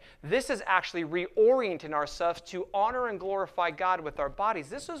everything. This is actually reorienting ourselves to honor and glorify God with our bodies.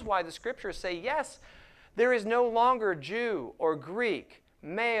 This is why the scriptures say, yes, there is no longer Jew or Greek,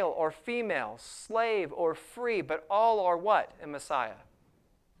 male or female, slave or free, but all are what in Messiah?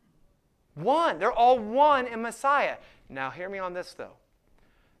 One. They're all one in Messiah. Now hear me on this though.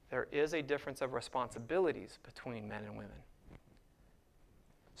 There is a difference of responsibilities between men and women.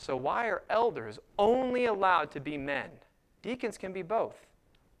 So why are elders only allowed to be men? Deacons can be both.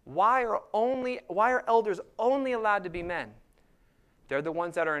 Why are elders only allowed to be men? They're the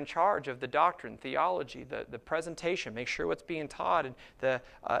ones that are in charge of the doctrine, theology, the presentation, make sure what's being taught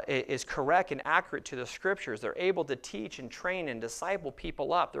is correct and accurate to the scriptures. They're able to teach and train and disciple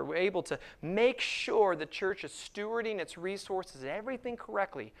people up. They're able to make sure the church is stewarding its resources and everything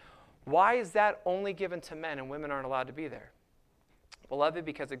correctly. Why is that only given to men and women aren't allowed to be there? Beloved,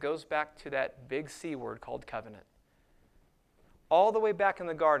 because it goes back to that big C word called covenant. All the way back in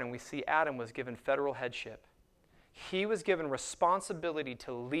the garden, we see Adam was given federal headship. He was given responsibility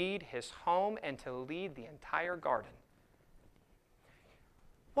to lead his home and to lead the entire garden.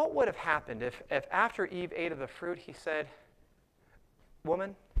 What would have happened if after Eve ate of the fruit, he said,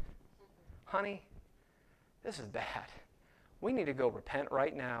 woman, honey, this is bad. We need to go repent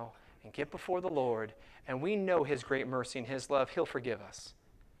right now and get before the Lord, and we know his great mercy and his love. He'll forgive us.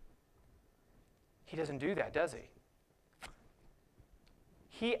 He doesn't do that, does he?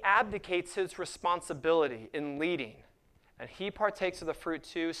 He abdicates his responsibility in leading, and he partakes of the fruit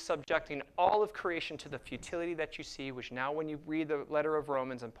too, subjecting all of creation to the futility that you see, which now when you read the letter of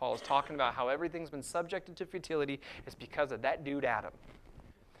Romans and Paul is talking about how everything's been subjected to futility, it's because of that dude Adam.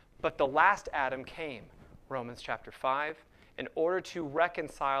 But the last Adam came, Romans chapter 5, in order to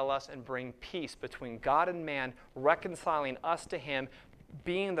reconcile us and bring peace between God and man, reconciling us to him,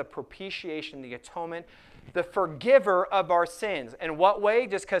 being the propitiation, the atonement, the forgiver of our sins. In what way?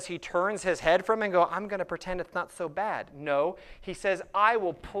 Just because he turns his head from it and go, I'm going to pretend it's not so bad. No, he says, I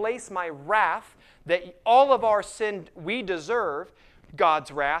will place my wrath, that all of our sin we deserve,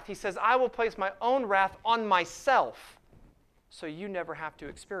 God's wrath. He says, I will place my own wrath on myself so you never have to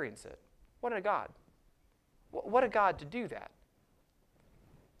experience it. What a God. What a God to do that.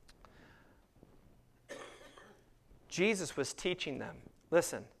 Jesus was teaching them,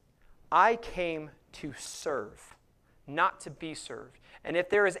 listen, I came to serve, not to be served. And if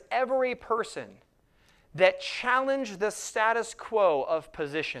there is ever a person that challenged the status quo of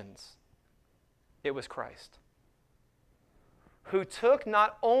positions, it was Christ, who took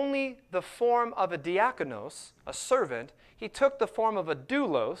not only the form of a diakonos, a servant, he took the form of a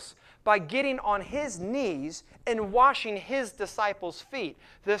doulos by getting on his knees and washing his disciples' feet.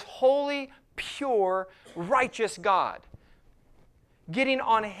 This holy, pure, righteous God getting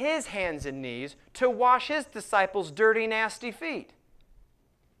on his hands and knees to wash his disciples' dirty, nasty feet.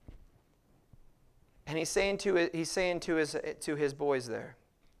 And he's saying to his boys there,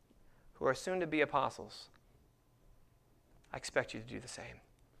 who are soon to be apostles, I expect you to do the same.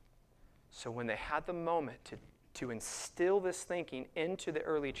 So when they had the moment to instill this thinking into the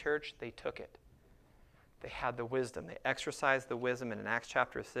early church, they took it. They had the wisdom. They exercised the wisdom. And in Acts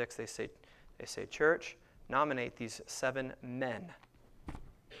chapter 6, they say, church, nominate these 7 men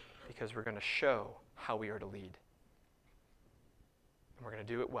because we're going to show how we are to lead. And we're going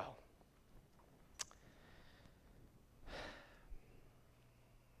to do it well.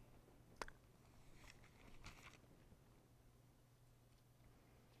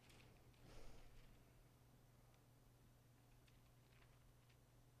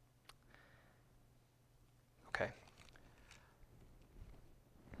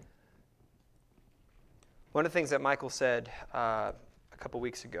 One of the things that Michael said a couple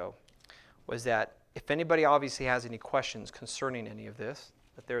weeks ago was that if anybody obviously has any questions concerning any of this,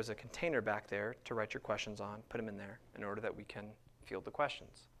 that there's a container back there to write your questions on. Put them in there in order that we can field the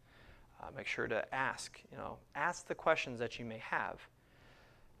questions. Make sure to ask the questions that you may have.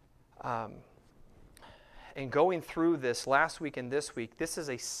 And going through this last week and this week, this is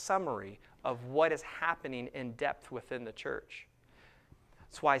a summary of what is happening in depth within the church.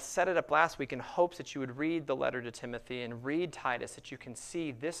 That's why I set it up last week in hopes that you would read the letter to Timothy and read Titus, that you can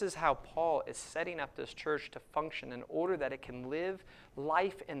see this is how Paul is setting up this church to function in order that it can live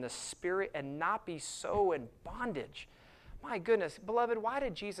life in the Spirit and not be so in bondage. My goodness, beloved, why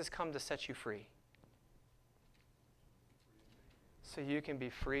did Jesus come to set you free? So you can be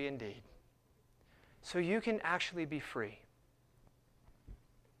free indeed. So you can actually be free.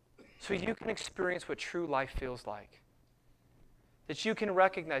 So you can experience what true life feels like. That you can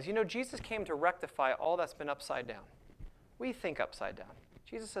recognize, Jesus came to rectify all that's been upside down. We think upside down.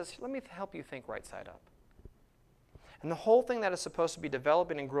 Jesus says, let me help you think right side up. And the whole thing that is supposed to be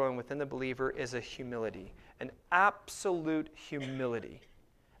developing and growing within the believer is a humility, an absolute humility.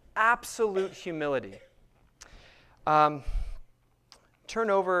 Absolute humility. Turn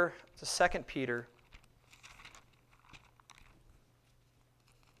over to 2 Peter.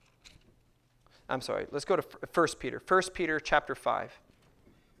 I'm sorry, let's go to 1 Peter. 1 Peter chapter 5.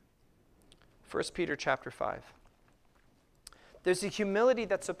 1 Peter chapter 5. There's a humility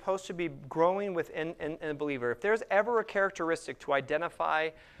that's supposed to be growing within in a believer. If there's ever a characteristic to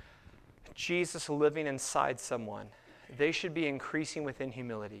identify Jesus living inside someone, they should be increasing within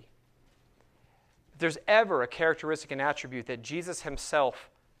humility. If there's ever a characteristic and attribute that Jesus himself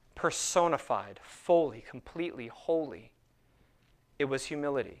personified, fully, completely, wholly, it was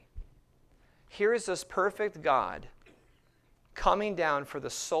humility. Here is this perfect God coming down for the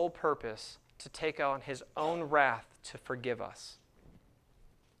sole purpose to take on his own wrath to forgive us.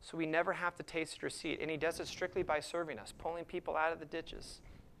 So we never have to taste it or see it. And he does it strictly by serving us, pulling people out of the ditches,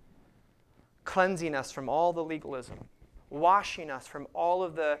 cleansing us from all the legalism, washing us from all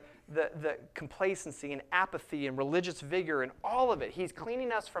of the complacency and apathy and religious vigor and all of it. He's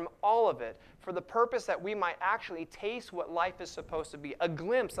cleaning us from all of it for the purpose that we might actually taste what life is supposed to be, a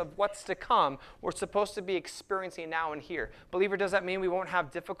glimpse of what's to come we're supposed to be experiencing now and here. Believer, does that mean we won't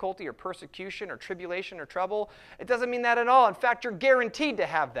have difficulty or persecution or tribulation or trouble? It doesn't mean that at all. In fact, you're guaranteed to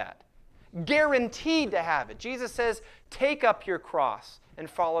have that. Guaranteed to have it. Jesus says, take up your cross and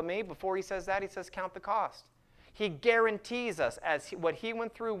follow me. Before he says that, he says, count the cost. He guarantees us what he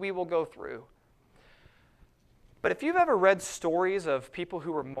went through, we will go through. But if you've ever read stories of people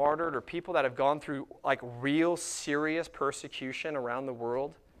who were martyred or people that have gone through like real serious persecution around the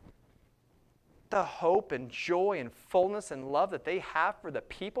world, the hope and joy and fullness and love that they have for the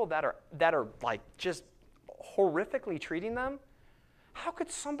people that are like just horrifically treating them, how could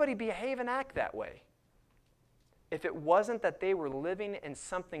somebody behave and act that way if it wasn't that they were living in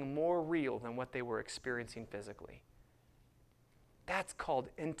something more real than what they were experiencing physically? That's called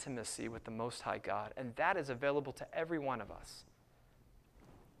intimacy with the Most High God, and that is available to every one of us.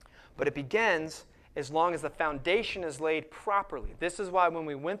 But it begins as long as the foundation is laid properly. This is why when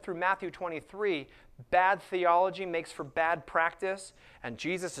we went through Matthew 23, bad theology makes for bad practice, and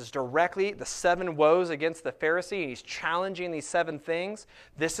Jesus is directly the 7 woes against the Pharisee, and he's challenging these 7 things.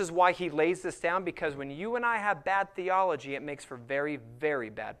 This is why he lays this down, because when you and I have bad theology, it makes for very, very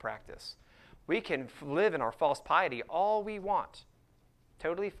bad practice. We can live in our false piety all we want.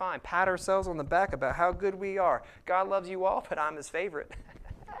 Totally fine. Pat ourselves on the back about how good we are. God loves you all, but I'm his favorite.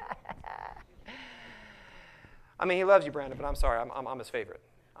 I mean, he loves you, Brandon, but I'm sorry, I'm his favorite.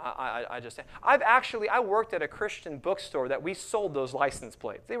 I worked at a Christian bookstore that we sold those license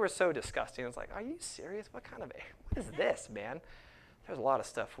plates. They were so disgusting. It's like, are you serious? What is this, man? There's a lot of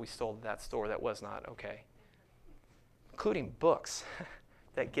stuff we sold at that store that was not okay, including books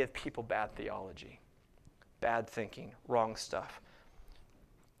that give people bad theology, bad thinking, wrong stuff.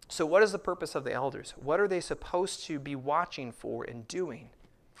 So what is the purpose of the elders? What are they supposed to be watching for and doing?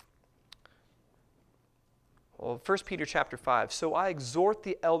 Well, 1 Peter chapter 5, so I exhort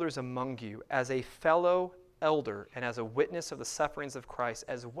the elders among you as a fellow elder and as a witness of the sufferings of Christ,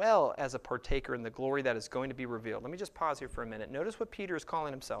 as well as a partaker in the glory that is going to be revealed. Let me just pause here for a minute. Notice what Peter is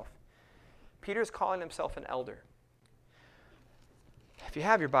calling himself. Peter is calling himself an elder. If you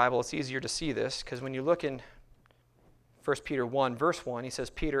have your Bible, it's easier to see this, because when you look in 1 Peter 1, verse 1, he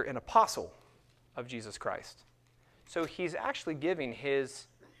says, Peter, an apostle of Jesus Christ. So he's actually giving his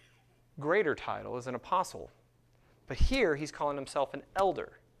greater title as an apostle. But here he's calling himself an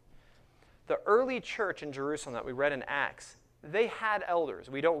elder. The early church in Jerusalem that we read in Acts, they had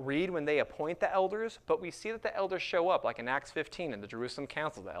elders. We don't read when they appoint the elders, but we see that the elders show up, like in Acts 15 in the Jerusalem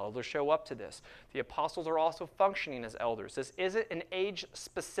Council. The elders show up to this. The apostles are also functioning as elders. This isn't an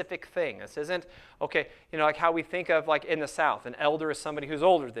age-specific thing. This isn't, okay, like how we think of, like in the South, an elder is somebody who's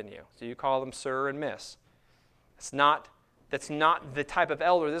older than you. So you call them sir and miss. That's not the type of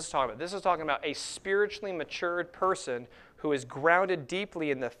elder this is talking about. This is talking about a spiritually matured person who is grounded deeply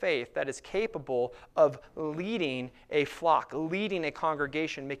in the faith, that is capable of leading a flock, leading a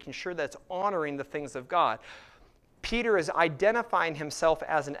congregation, making sure that it's honoring the things of God. Peter is identifying himself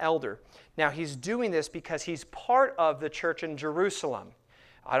as an elder. Now, he's doing this because he's part of the church in Jerusalem.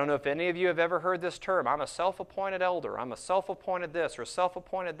 I don't know if any of you have ever heard this term. I'm a self-appointed elder. I'm a self-appointed this or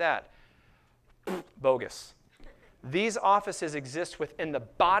self-appointed that. Bogus. These offices exist within the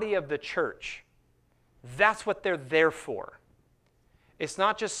body of the church. That's what they're there for. It's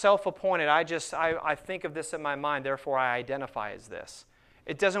not just self-appointed. I think of this in my mind, therefore I identify as this.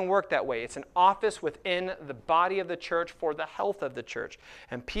 It doesn't work that way. It's an office within the body of the church for the health of the church.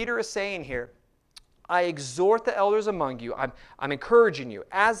 And Peter is saying here, I exhort the elders among you, I'm encouraging you,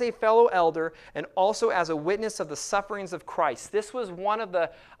 as a fellow elder and also as a witness of the sufferings of Christ. This was one of the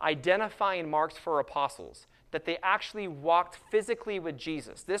identifying marks for apostles, that they actually walked physically with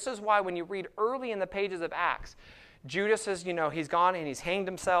Jesus. This is why when you read early in the pages of Acts, Judas is, he's gone and he's hanged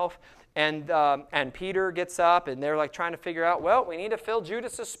himself, and Peter gets up, and they're like trying to figure out, well, we need to fill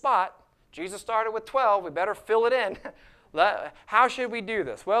Judas's spot. Jesus started with 12. We better fill it in. How should we do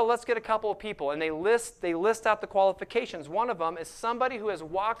this? Well, let's get a couple of people, and they list out the qualifications. One of them is somebody who has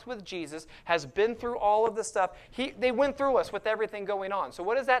walked with Jesus, has been through all of the stuff. They went through us with everything going on. So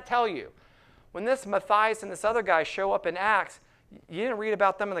what does that tell you? When this Matthias and this other guy show up in Acts, you didn't read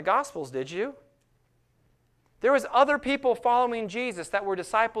about them in the Gospels, did you? There was other people following Jesus that were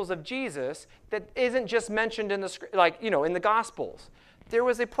disciples of Jesus that isn't just mentioned in the Gospels. There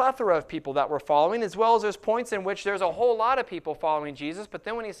was a plethora of people that were following, as well as there's points in which there's a whole lot of people following Jesus, but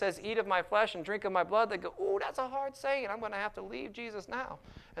then when he says, eat of my flesh and drink of my blood, they go, ooh, that's a hard saying. I'm going to have to leave Jesus now.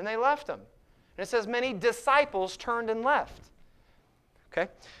 And they left him. And it says many disciples turned and left. Okay?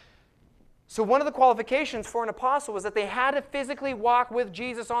 So one of the qualifications for an apostle was that they had to physically walk with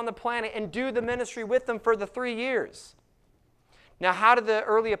Jesus on the planet and do the ministry with them for the 3 years. Now, how did the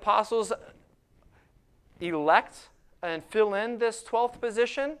early apostles elect and fill in this 12th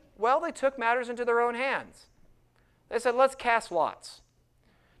position? Well, they took matters into their own hands. They said, let's cast lots.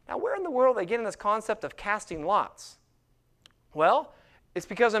 Now, where in the world are they getting this concept of casting lots? Well, it's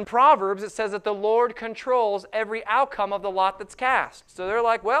because in Proverbs it says that the Lord controls every outcome of the lot that's cast. So they're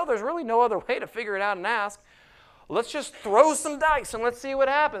like, well, there's really no other way to figure it out and ask. Let's just throw some dice and let's see what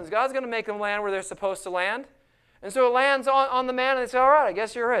happens. God's going to make them land where they're supposed to land. And so it lands on the man and they say, all right, I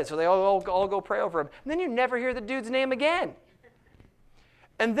guess you're right. So they all go pray over him. And then you never hear the dude's name again.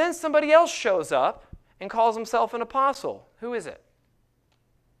 And then somebody else shows up and calls himself an apostle. Who is it?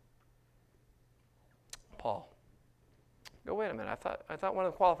 Paul. Go, wait a minute, I thought one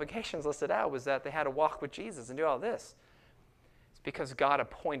of the qualifications listed out was that they had to walk with Jesus and do all this. It's because God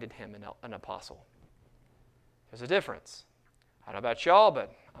appointed him an apostle. There's a difference. I don't know about y'all,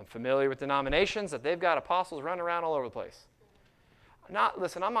 but I'm familiar with denominations that they've got apostles running around all over the place.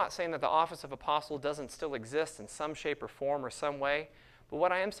 Listen, I'm not saying that the office of apostle doesn't still exist in some shape or form or some way, but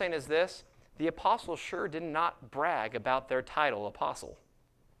what I am saying is this: the apostles sure did not brag about their title, apostle.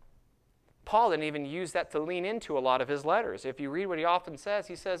 Paul didn't even use that to lean into a lot of his letters. If you read what he often says,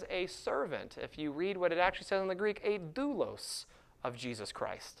 he says a servant. If you read what it actually says in the Greek, a doulos of Jesus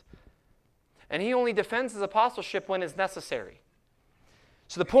Christ. And he only defends his apostleship when it's necessary.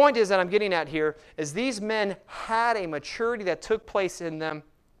 So the point is that I'm getting at here is these men had a maturity that took place in them,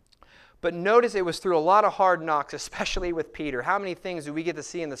 but notice it was through a lot of hard knocks, especially with Peter. How many things do we get to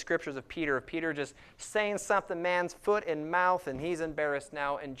see in the scriptures of Peter? Of Peter just saying something, man's foot and mouth, and he's embarrassed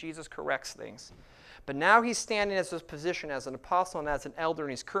now, and Jesus corrects things. But now he's standing in his position as an apostle and as an elder,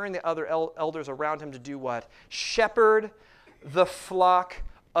 and he's encouraging the other elders around him to do what? Shepherd the flock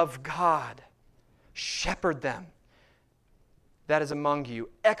of God. Shepherd them. That is among you.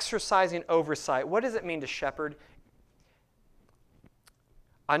 Exercising oversight. What does it mean to shepherd?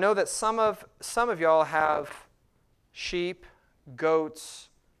 I know that some of y'all have sheep, goats,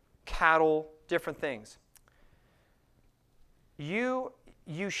 cattle, different things. You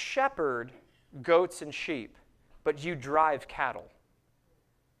shepherd goats and sheep, but you drive cattle.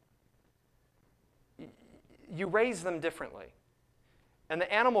 You raise them differently. And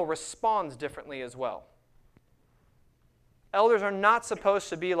the animal responds differently as well. Elders are not supposed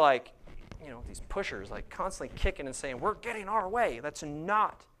to be like, these pushers, like constantly kicking and saying, we're getting our way. That's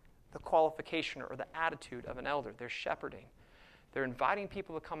not the qualification or the attitude of an elder. They're shepherding. They're inviting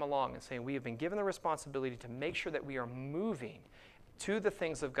people to come along and saying, we have been given the responsibility to make sure that we are moving to the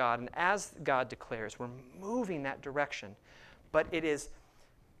things of God. And as God declares, we're moving that direction. But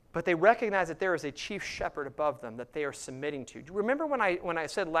they recognize that there is a chief shepherd above them that they are submitting to. Do you remember when I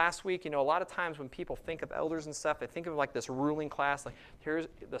said last week, a lot of times when people think of elders and stuff, they think of like this ruling class, like here's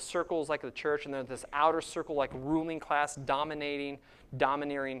the circles like the church, and there's this outer circle like ruling class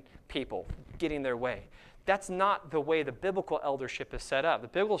domineering people, getting their way. That's not the way the biblical eldership is set up. The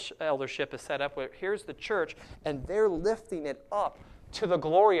biblical eldership is set up where here's the church, and they're lifting it up to the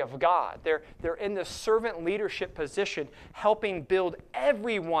glory of God. They're in the servant leadership position, helping build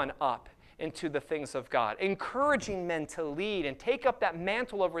everyone up into the things of God, encouraging men to lead and take up that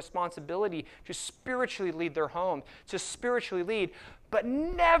mantle of responsibility to spiritually lead their home, to spiritually lead, but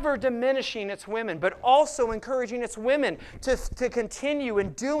never diminishing its women, but also encouraging its women to continue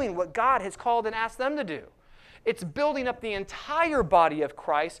in doing what God has called and asked them to do. It's building up the entire body of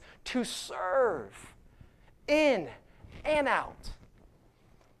Christ to serve in and out.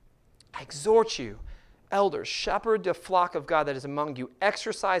 I exhort you, elders, shepherd the flock of God that is among you,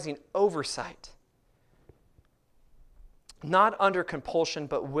 exercising oversight, not under compulsion,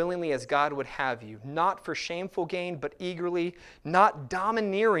 but willingly as God would have you, not for shameful gain, but eagerly, not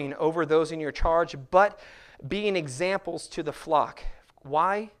domineering over those in your charge, but being examples to the flock.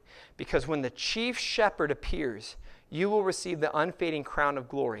 Why? Because when the chief shepherd appears, you will receive the unfading crown of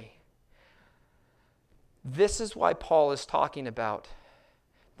glory. This is why Paul is talking about.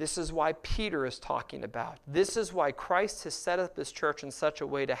 This is why Peter is talking about. This is why Christ has set up this church in such a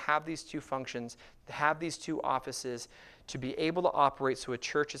way to have these two functions, to have these two offices, to be able to operate so a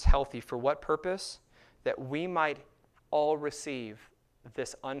church is healthy. For what purpose? That we might all receive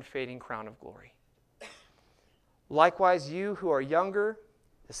this unfading crown of glory. Likewise, you who are younger,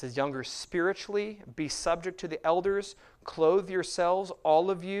 this is younger spiritually, be subject to the elders. Clothe yourselves,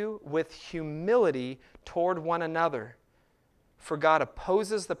 all of you, with humility toward one another. For God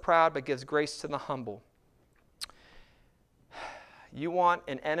opposes the proud, but gives grace to the humble. You want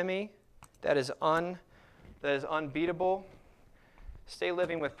an enemy that is unbeatable? Stay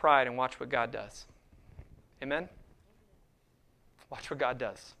living with pride and watch what God does. Amen? Watch what God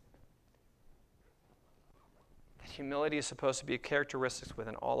does. That humility is supposed to be a characteristic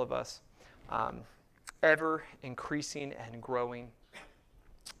within all of us, ever increasing and growing,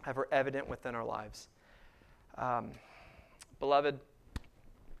 ever evident within our lives. Beloved,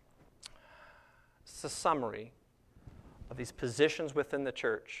 it's a summary of these positions within the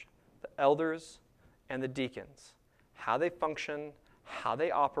church, the elders and the deacons, how they function, how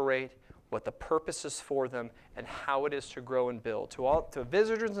they operate, what the purpose is for them, and how it is to grow and build. To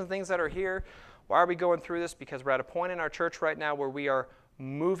visitors and things that are here, why are we going through this? Because we're at a point in our church right now where we are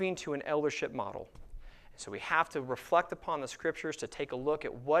moving to an eldership model. So we have to reflect upon the scriptures to take a look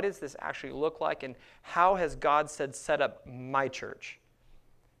at what does this actually look like and how has God said set up my church?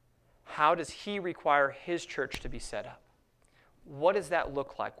 How does he require his church to be set up? What does that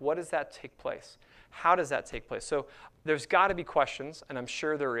look like? What does that take place? How does that take place? So there's got to be questions, and I'm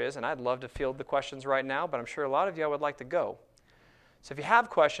sure there is, and I'd love to field the questions right now, but I'm sure a lot of you would like to go. So if you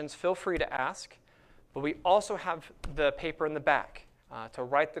have questions, feel free to ask, but we also have the paper in the back to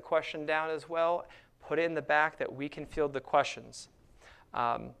write the question down as well. Put it in the back that we can field the questions.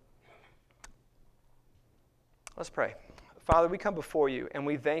 Let's pray. Father, we come before you and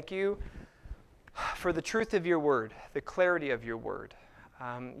we thank you for the truth of your word, the clarity of your word.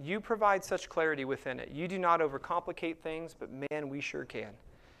 You provide such clarity within it. You do not overcomplicate things, but man, we sure can.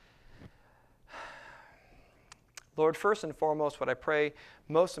 Lord, first and foremost, what I pray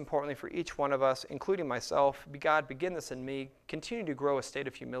most importantly for each one of us, including myself, God, begin this in me. Continue to grow a state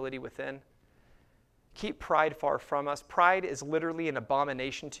of humility within. Keep pride far from us. Pride is literally an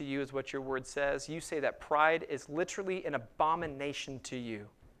abomination to you, is what your word says. You say that pride is literally an abomination to you,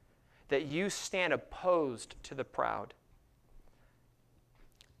 that you stand opposed to the proud.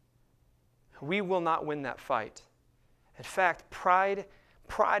 We will not win that fight. In fact, pride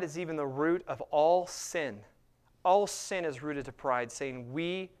is even the root of all sin. All sin is rooted to pride, saying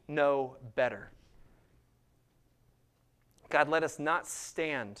we know better. God, let us not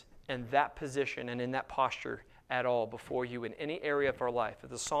stand in that position and in that posture at all before you in any area of our life. As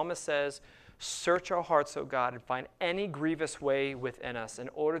the psalmist says, search our hearts, O God, and find any grievous way within us in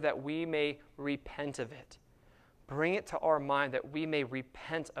order that we may repent of it. Bring it to our mind that we may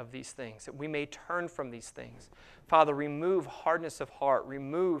repent of these things, that we may turn from these things. Father, remove hardness of heart,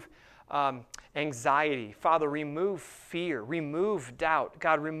 remove anxiety. Father, remove fear, remove doubt.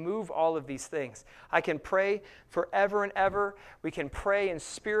 God, remove all of these things. I can pray forever and ever. We can pray in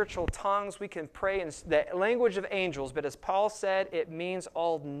spiritual tongues. We can pray in the language of angels. But as Paul said, it means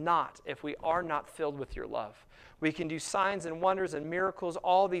all naught if we are not filled with your love. We can do signs and wonders and miracles,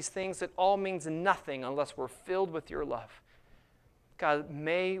 all these things. It all means nothing unless we're filled with your love. God,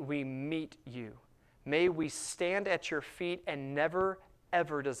 may we meet you. May we stand at your feet and never,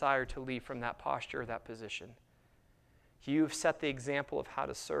 ever desire to leave from that posture or that position. You've set the example of how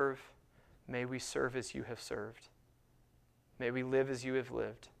to serve. May we serve as you have served. May we live as you have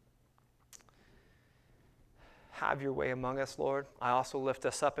lived. Have your way among us, Lord. I also lift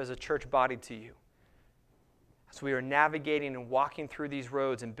us up as a church body to you. As we are navigating and walking through these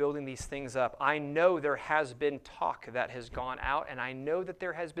roads and building these things up, I know there has been talk that has gone out, and I know that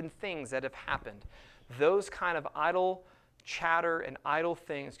there has been things that have happened. Those kind of idle chatter and idle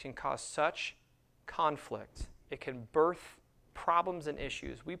things can cause such conflict. It can birth problems and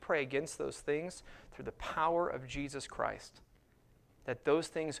issues. We pray against those things through the power of Jesus Christ, that those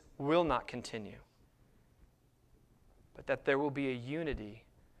things will not continue, but that there will be a unity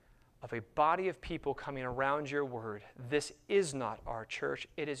of a body of people coming around your word. This is not our church,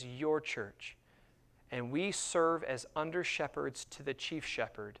 it is your church. And we serve as under-shepherds to the chief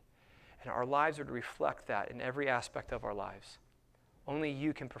shepherd. And our lives would reflect that in every aspect of our lives. Only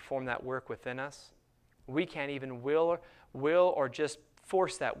you can perform that work within us. We can't even will or just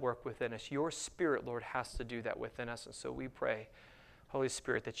force that work within us. Your Spirit, Lord, has to do that within us. And so we pray, Holy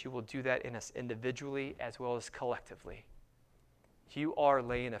Spirit, that you will do that in us individually as well as collectively. You are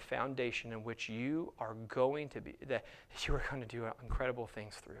laying a foundation in which you are going to be, that you are going to do incredible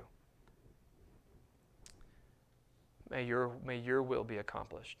things through. May your will be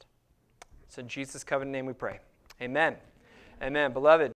accomplished. It's in Jesus' covenant name we pray. Amen. Amen. Beloved,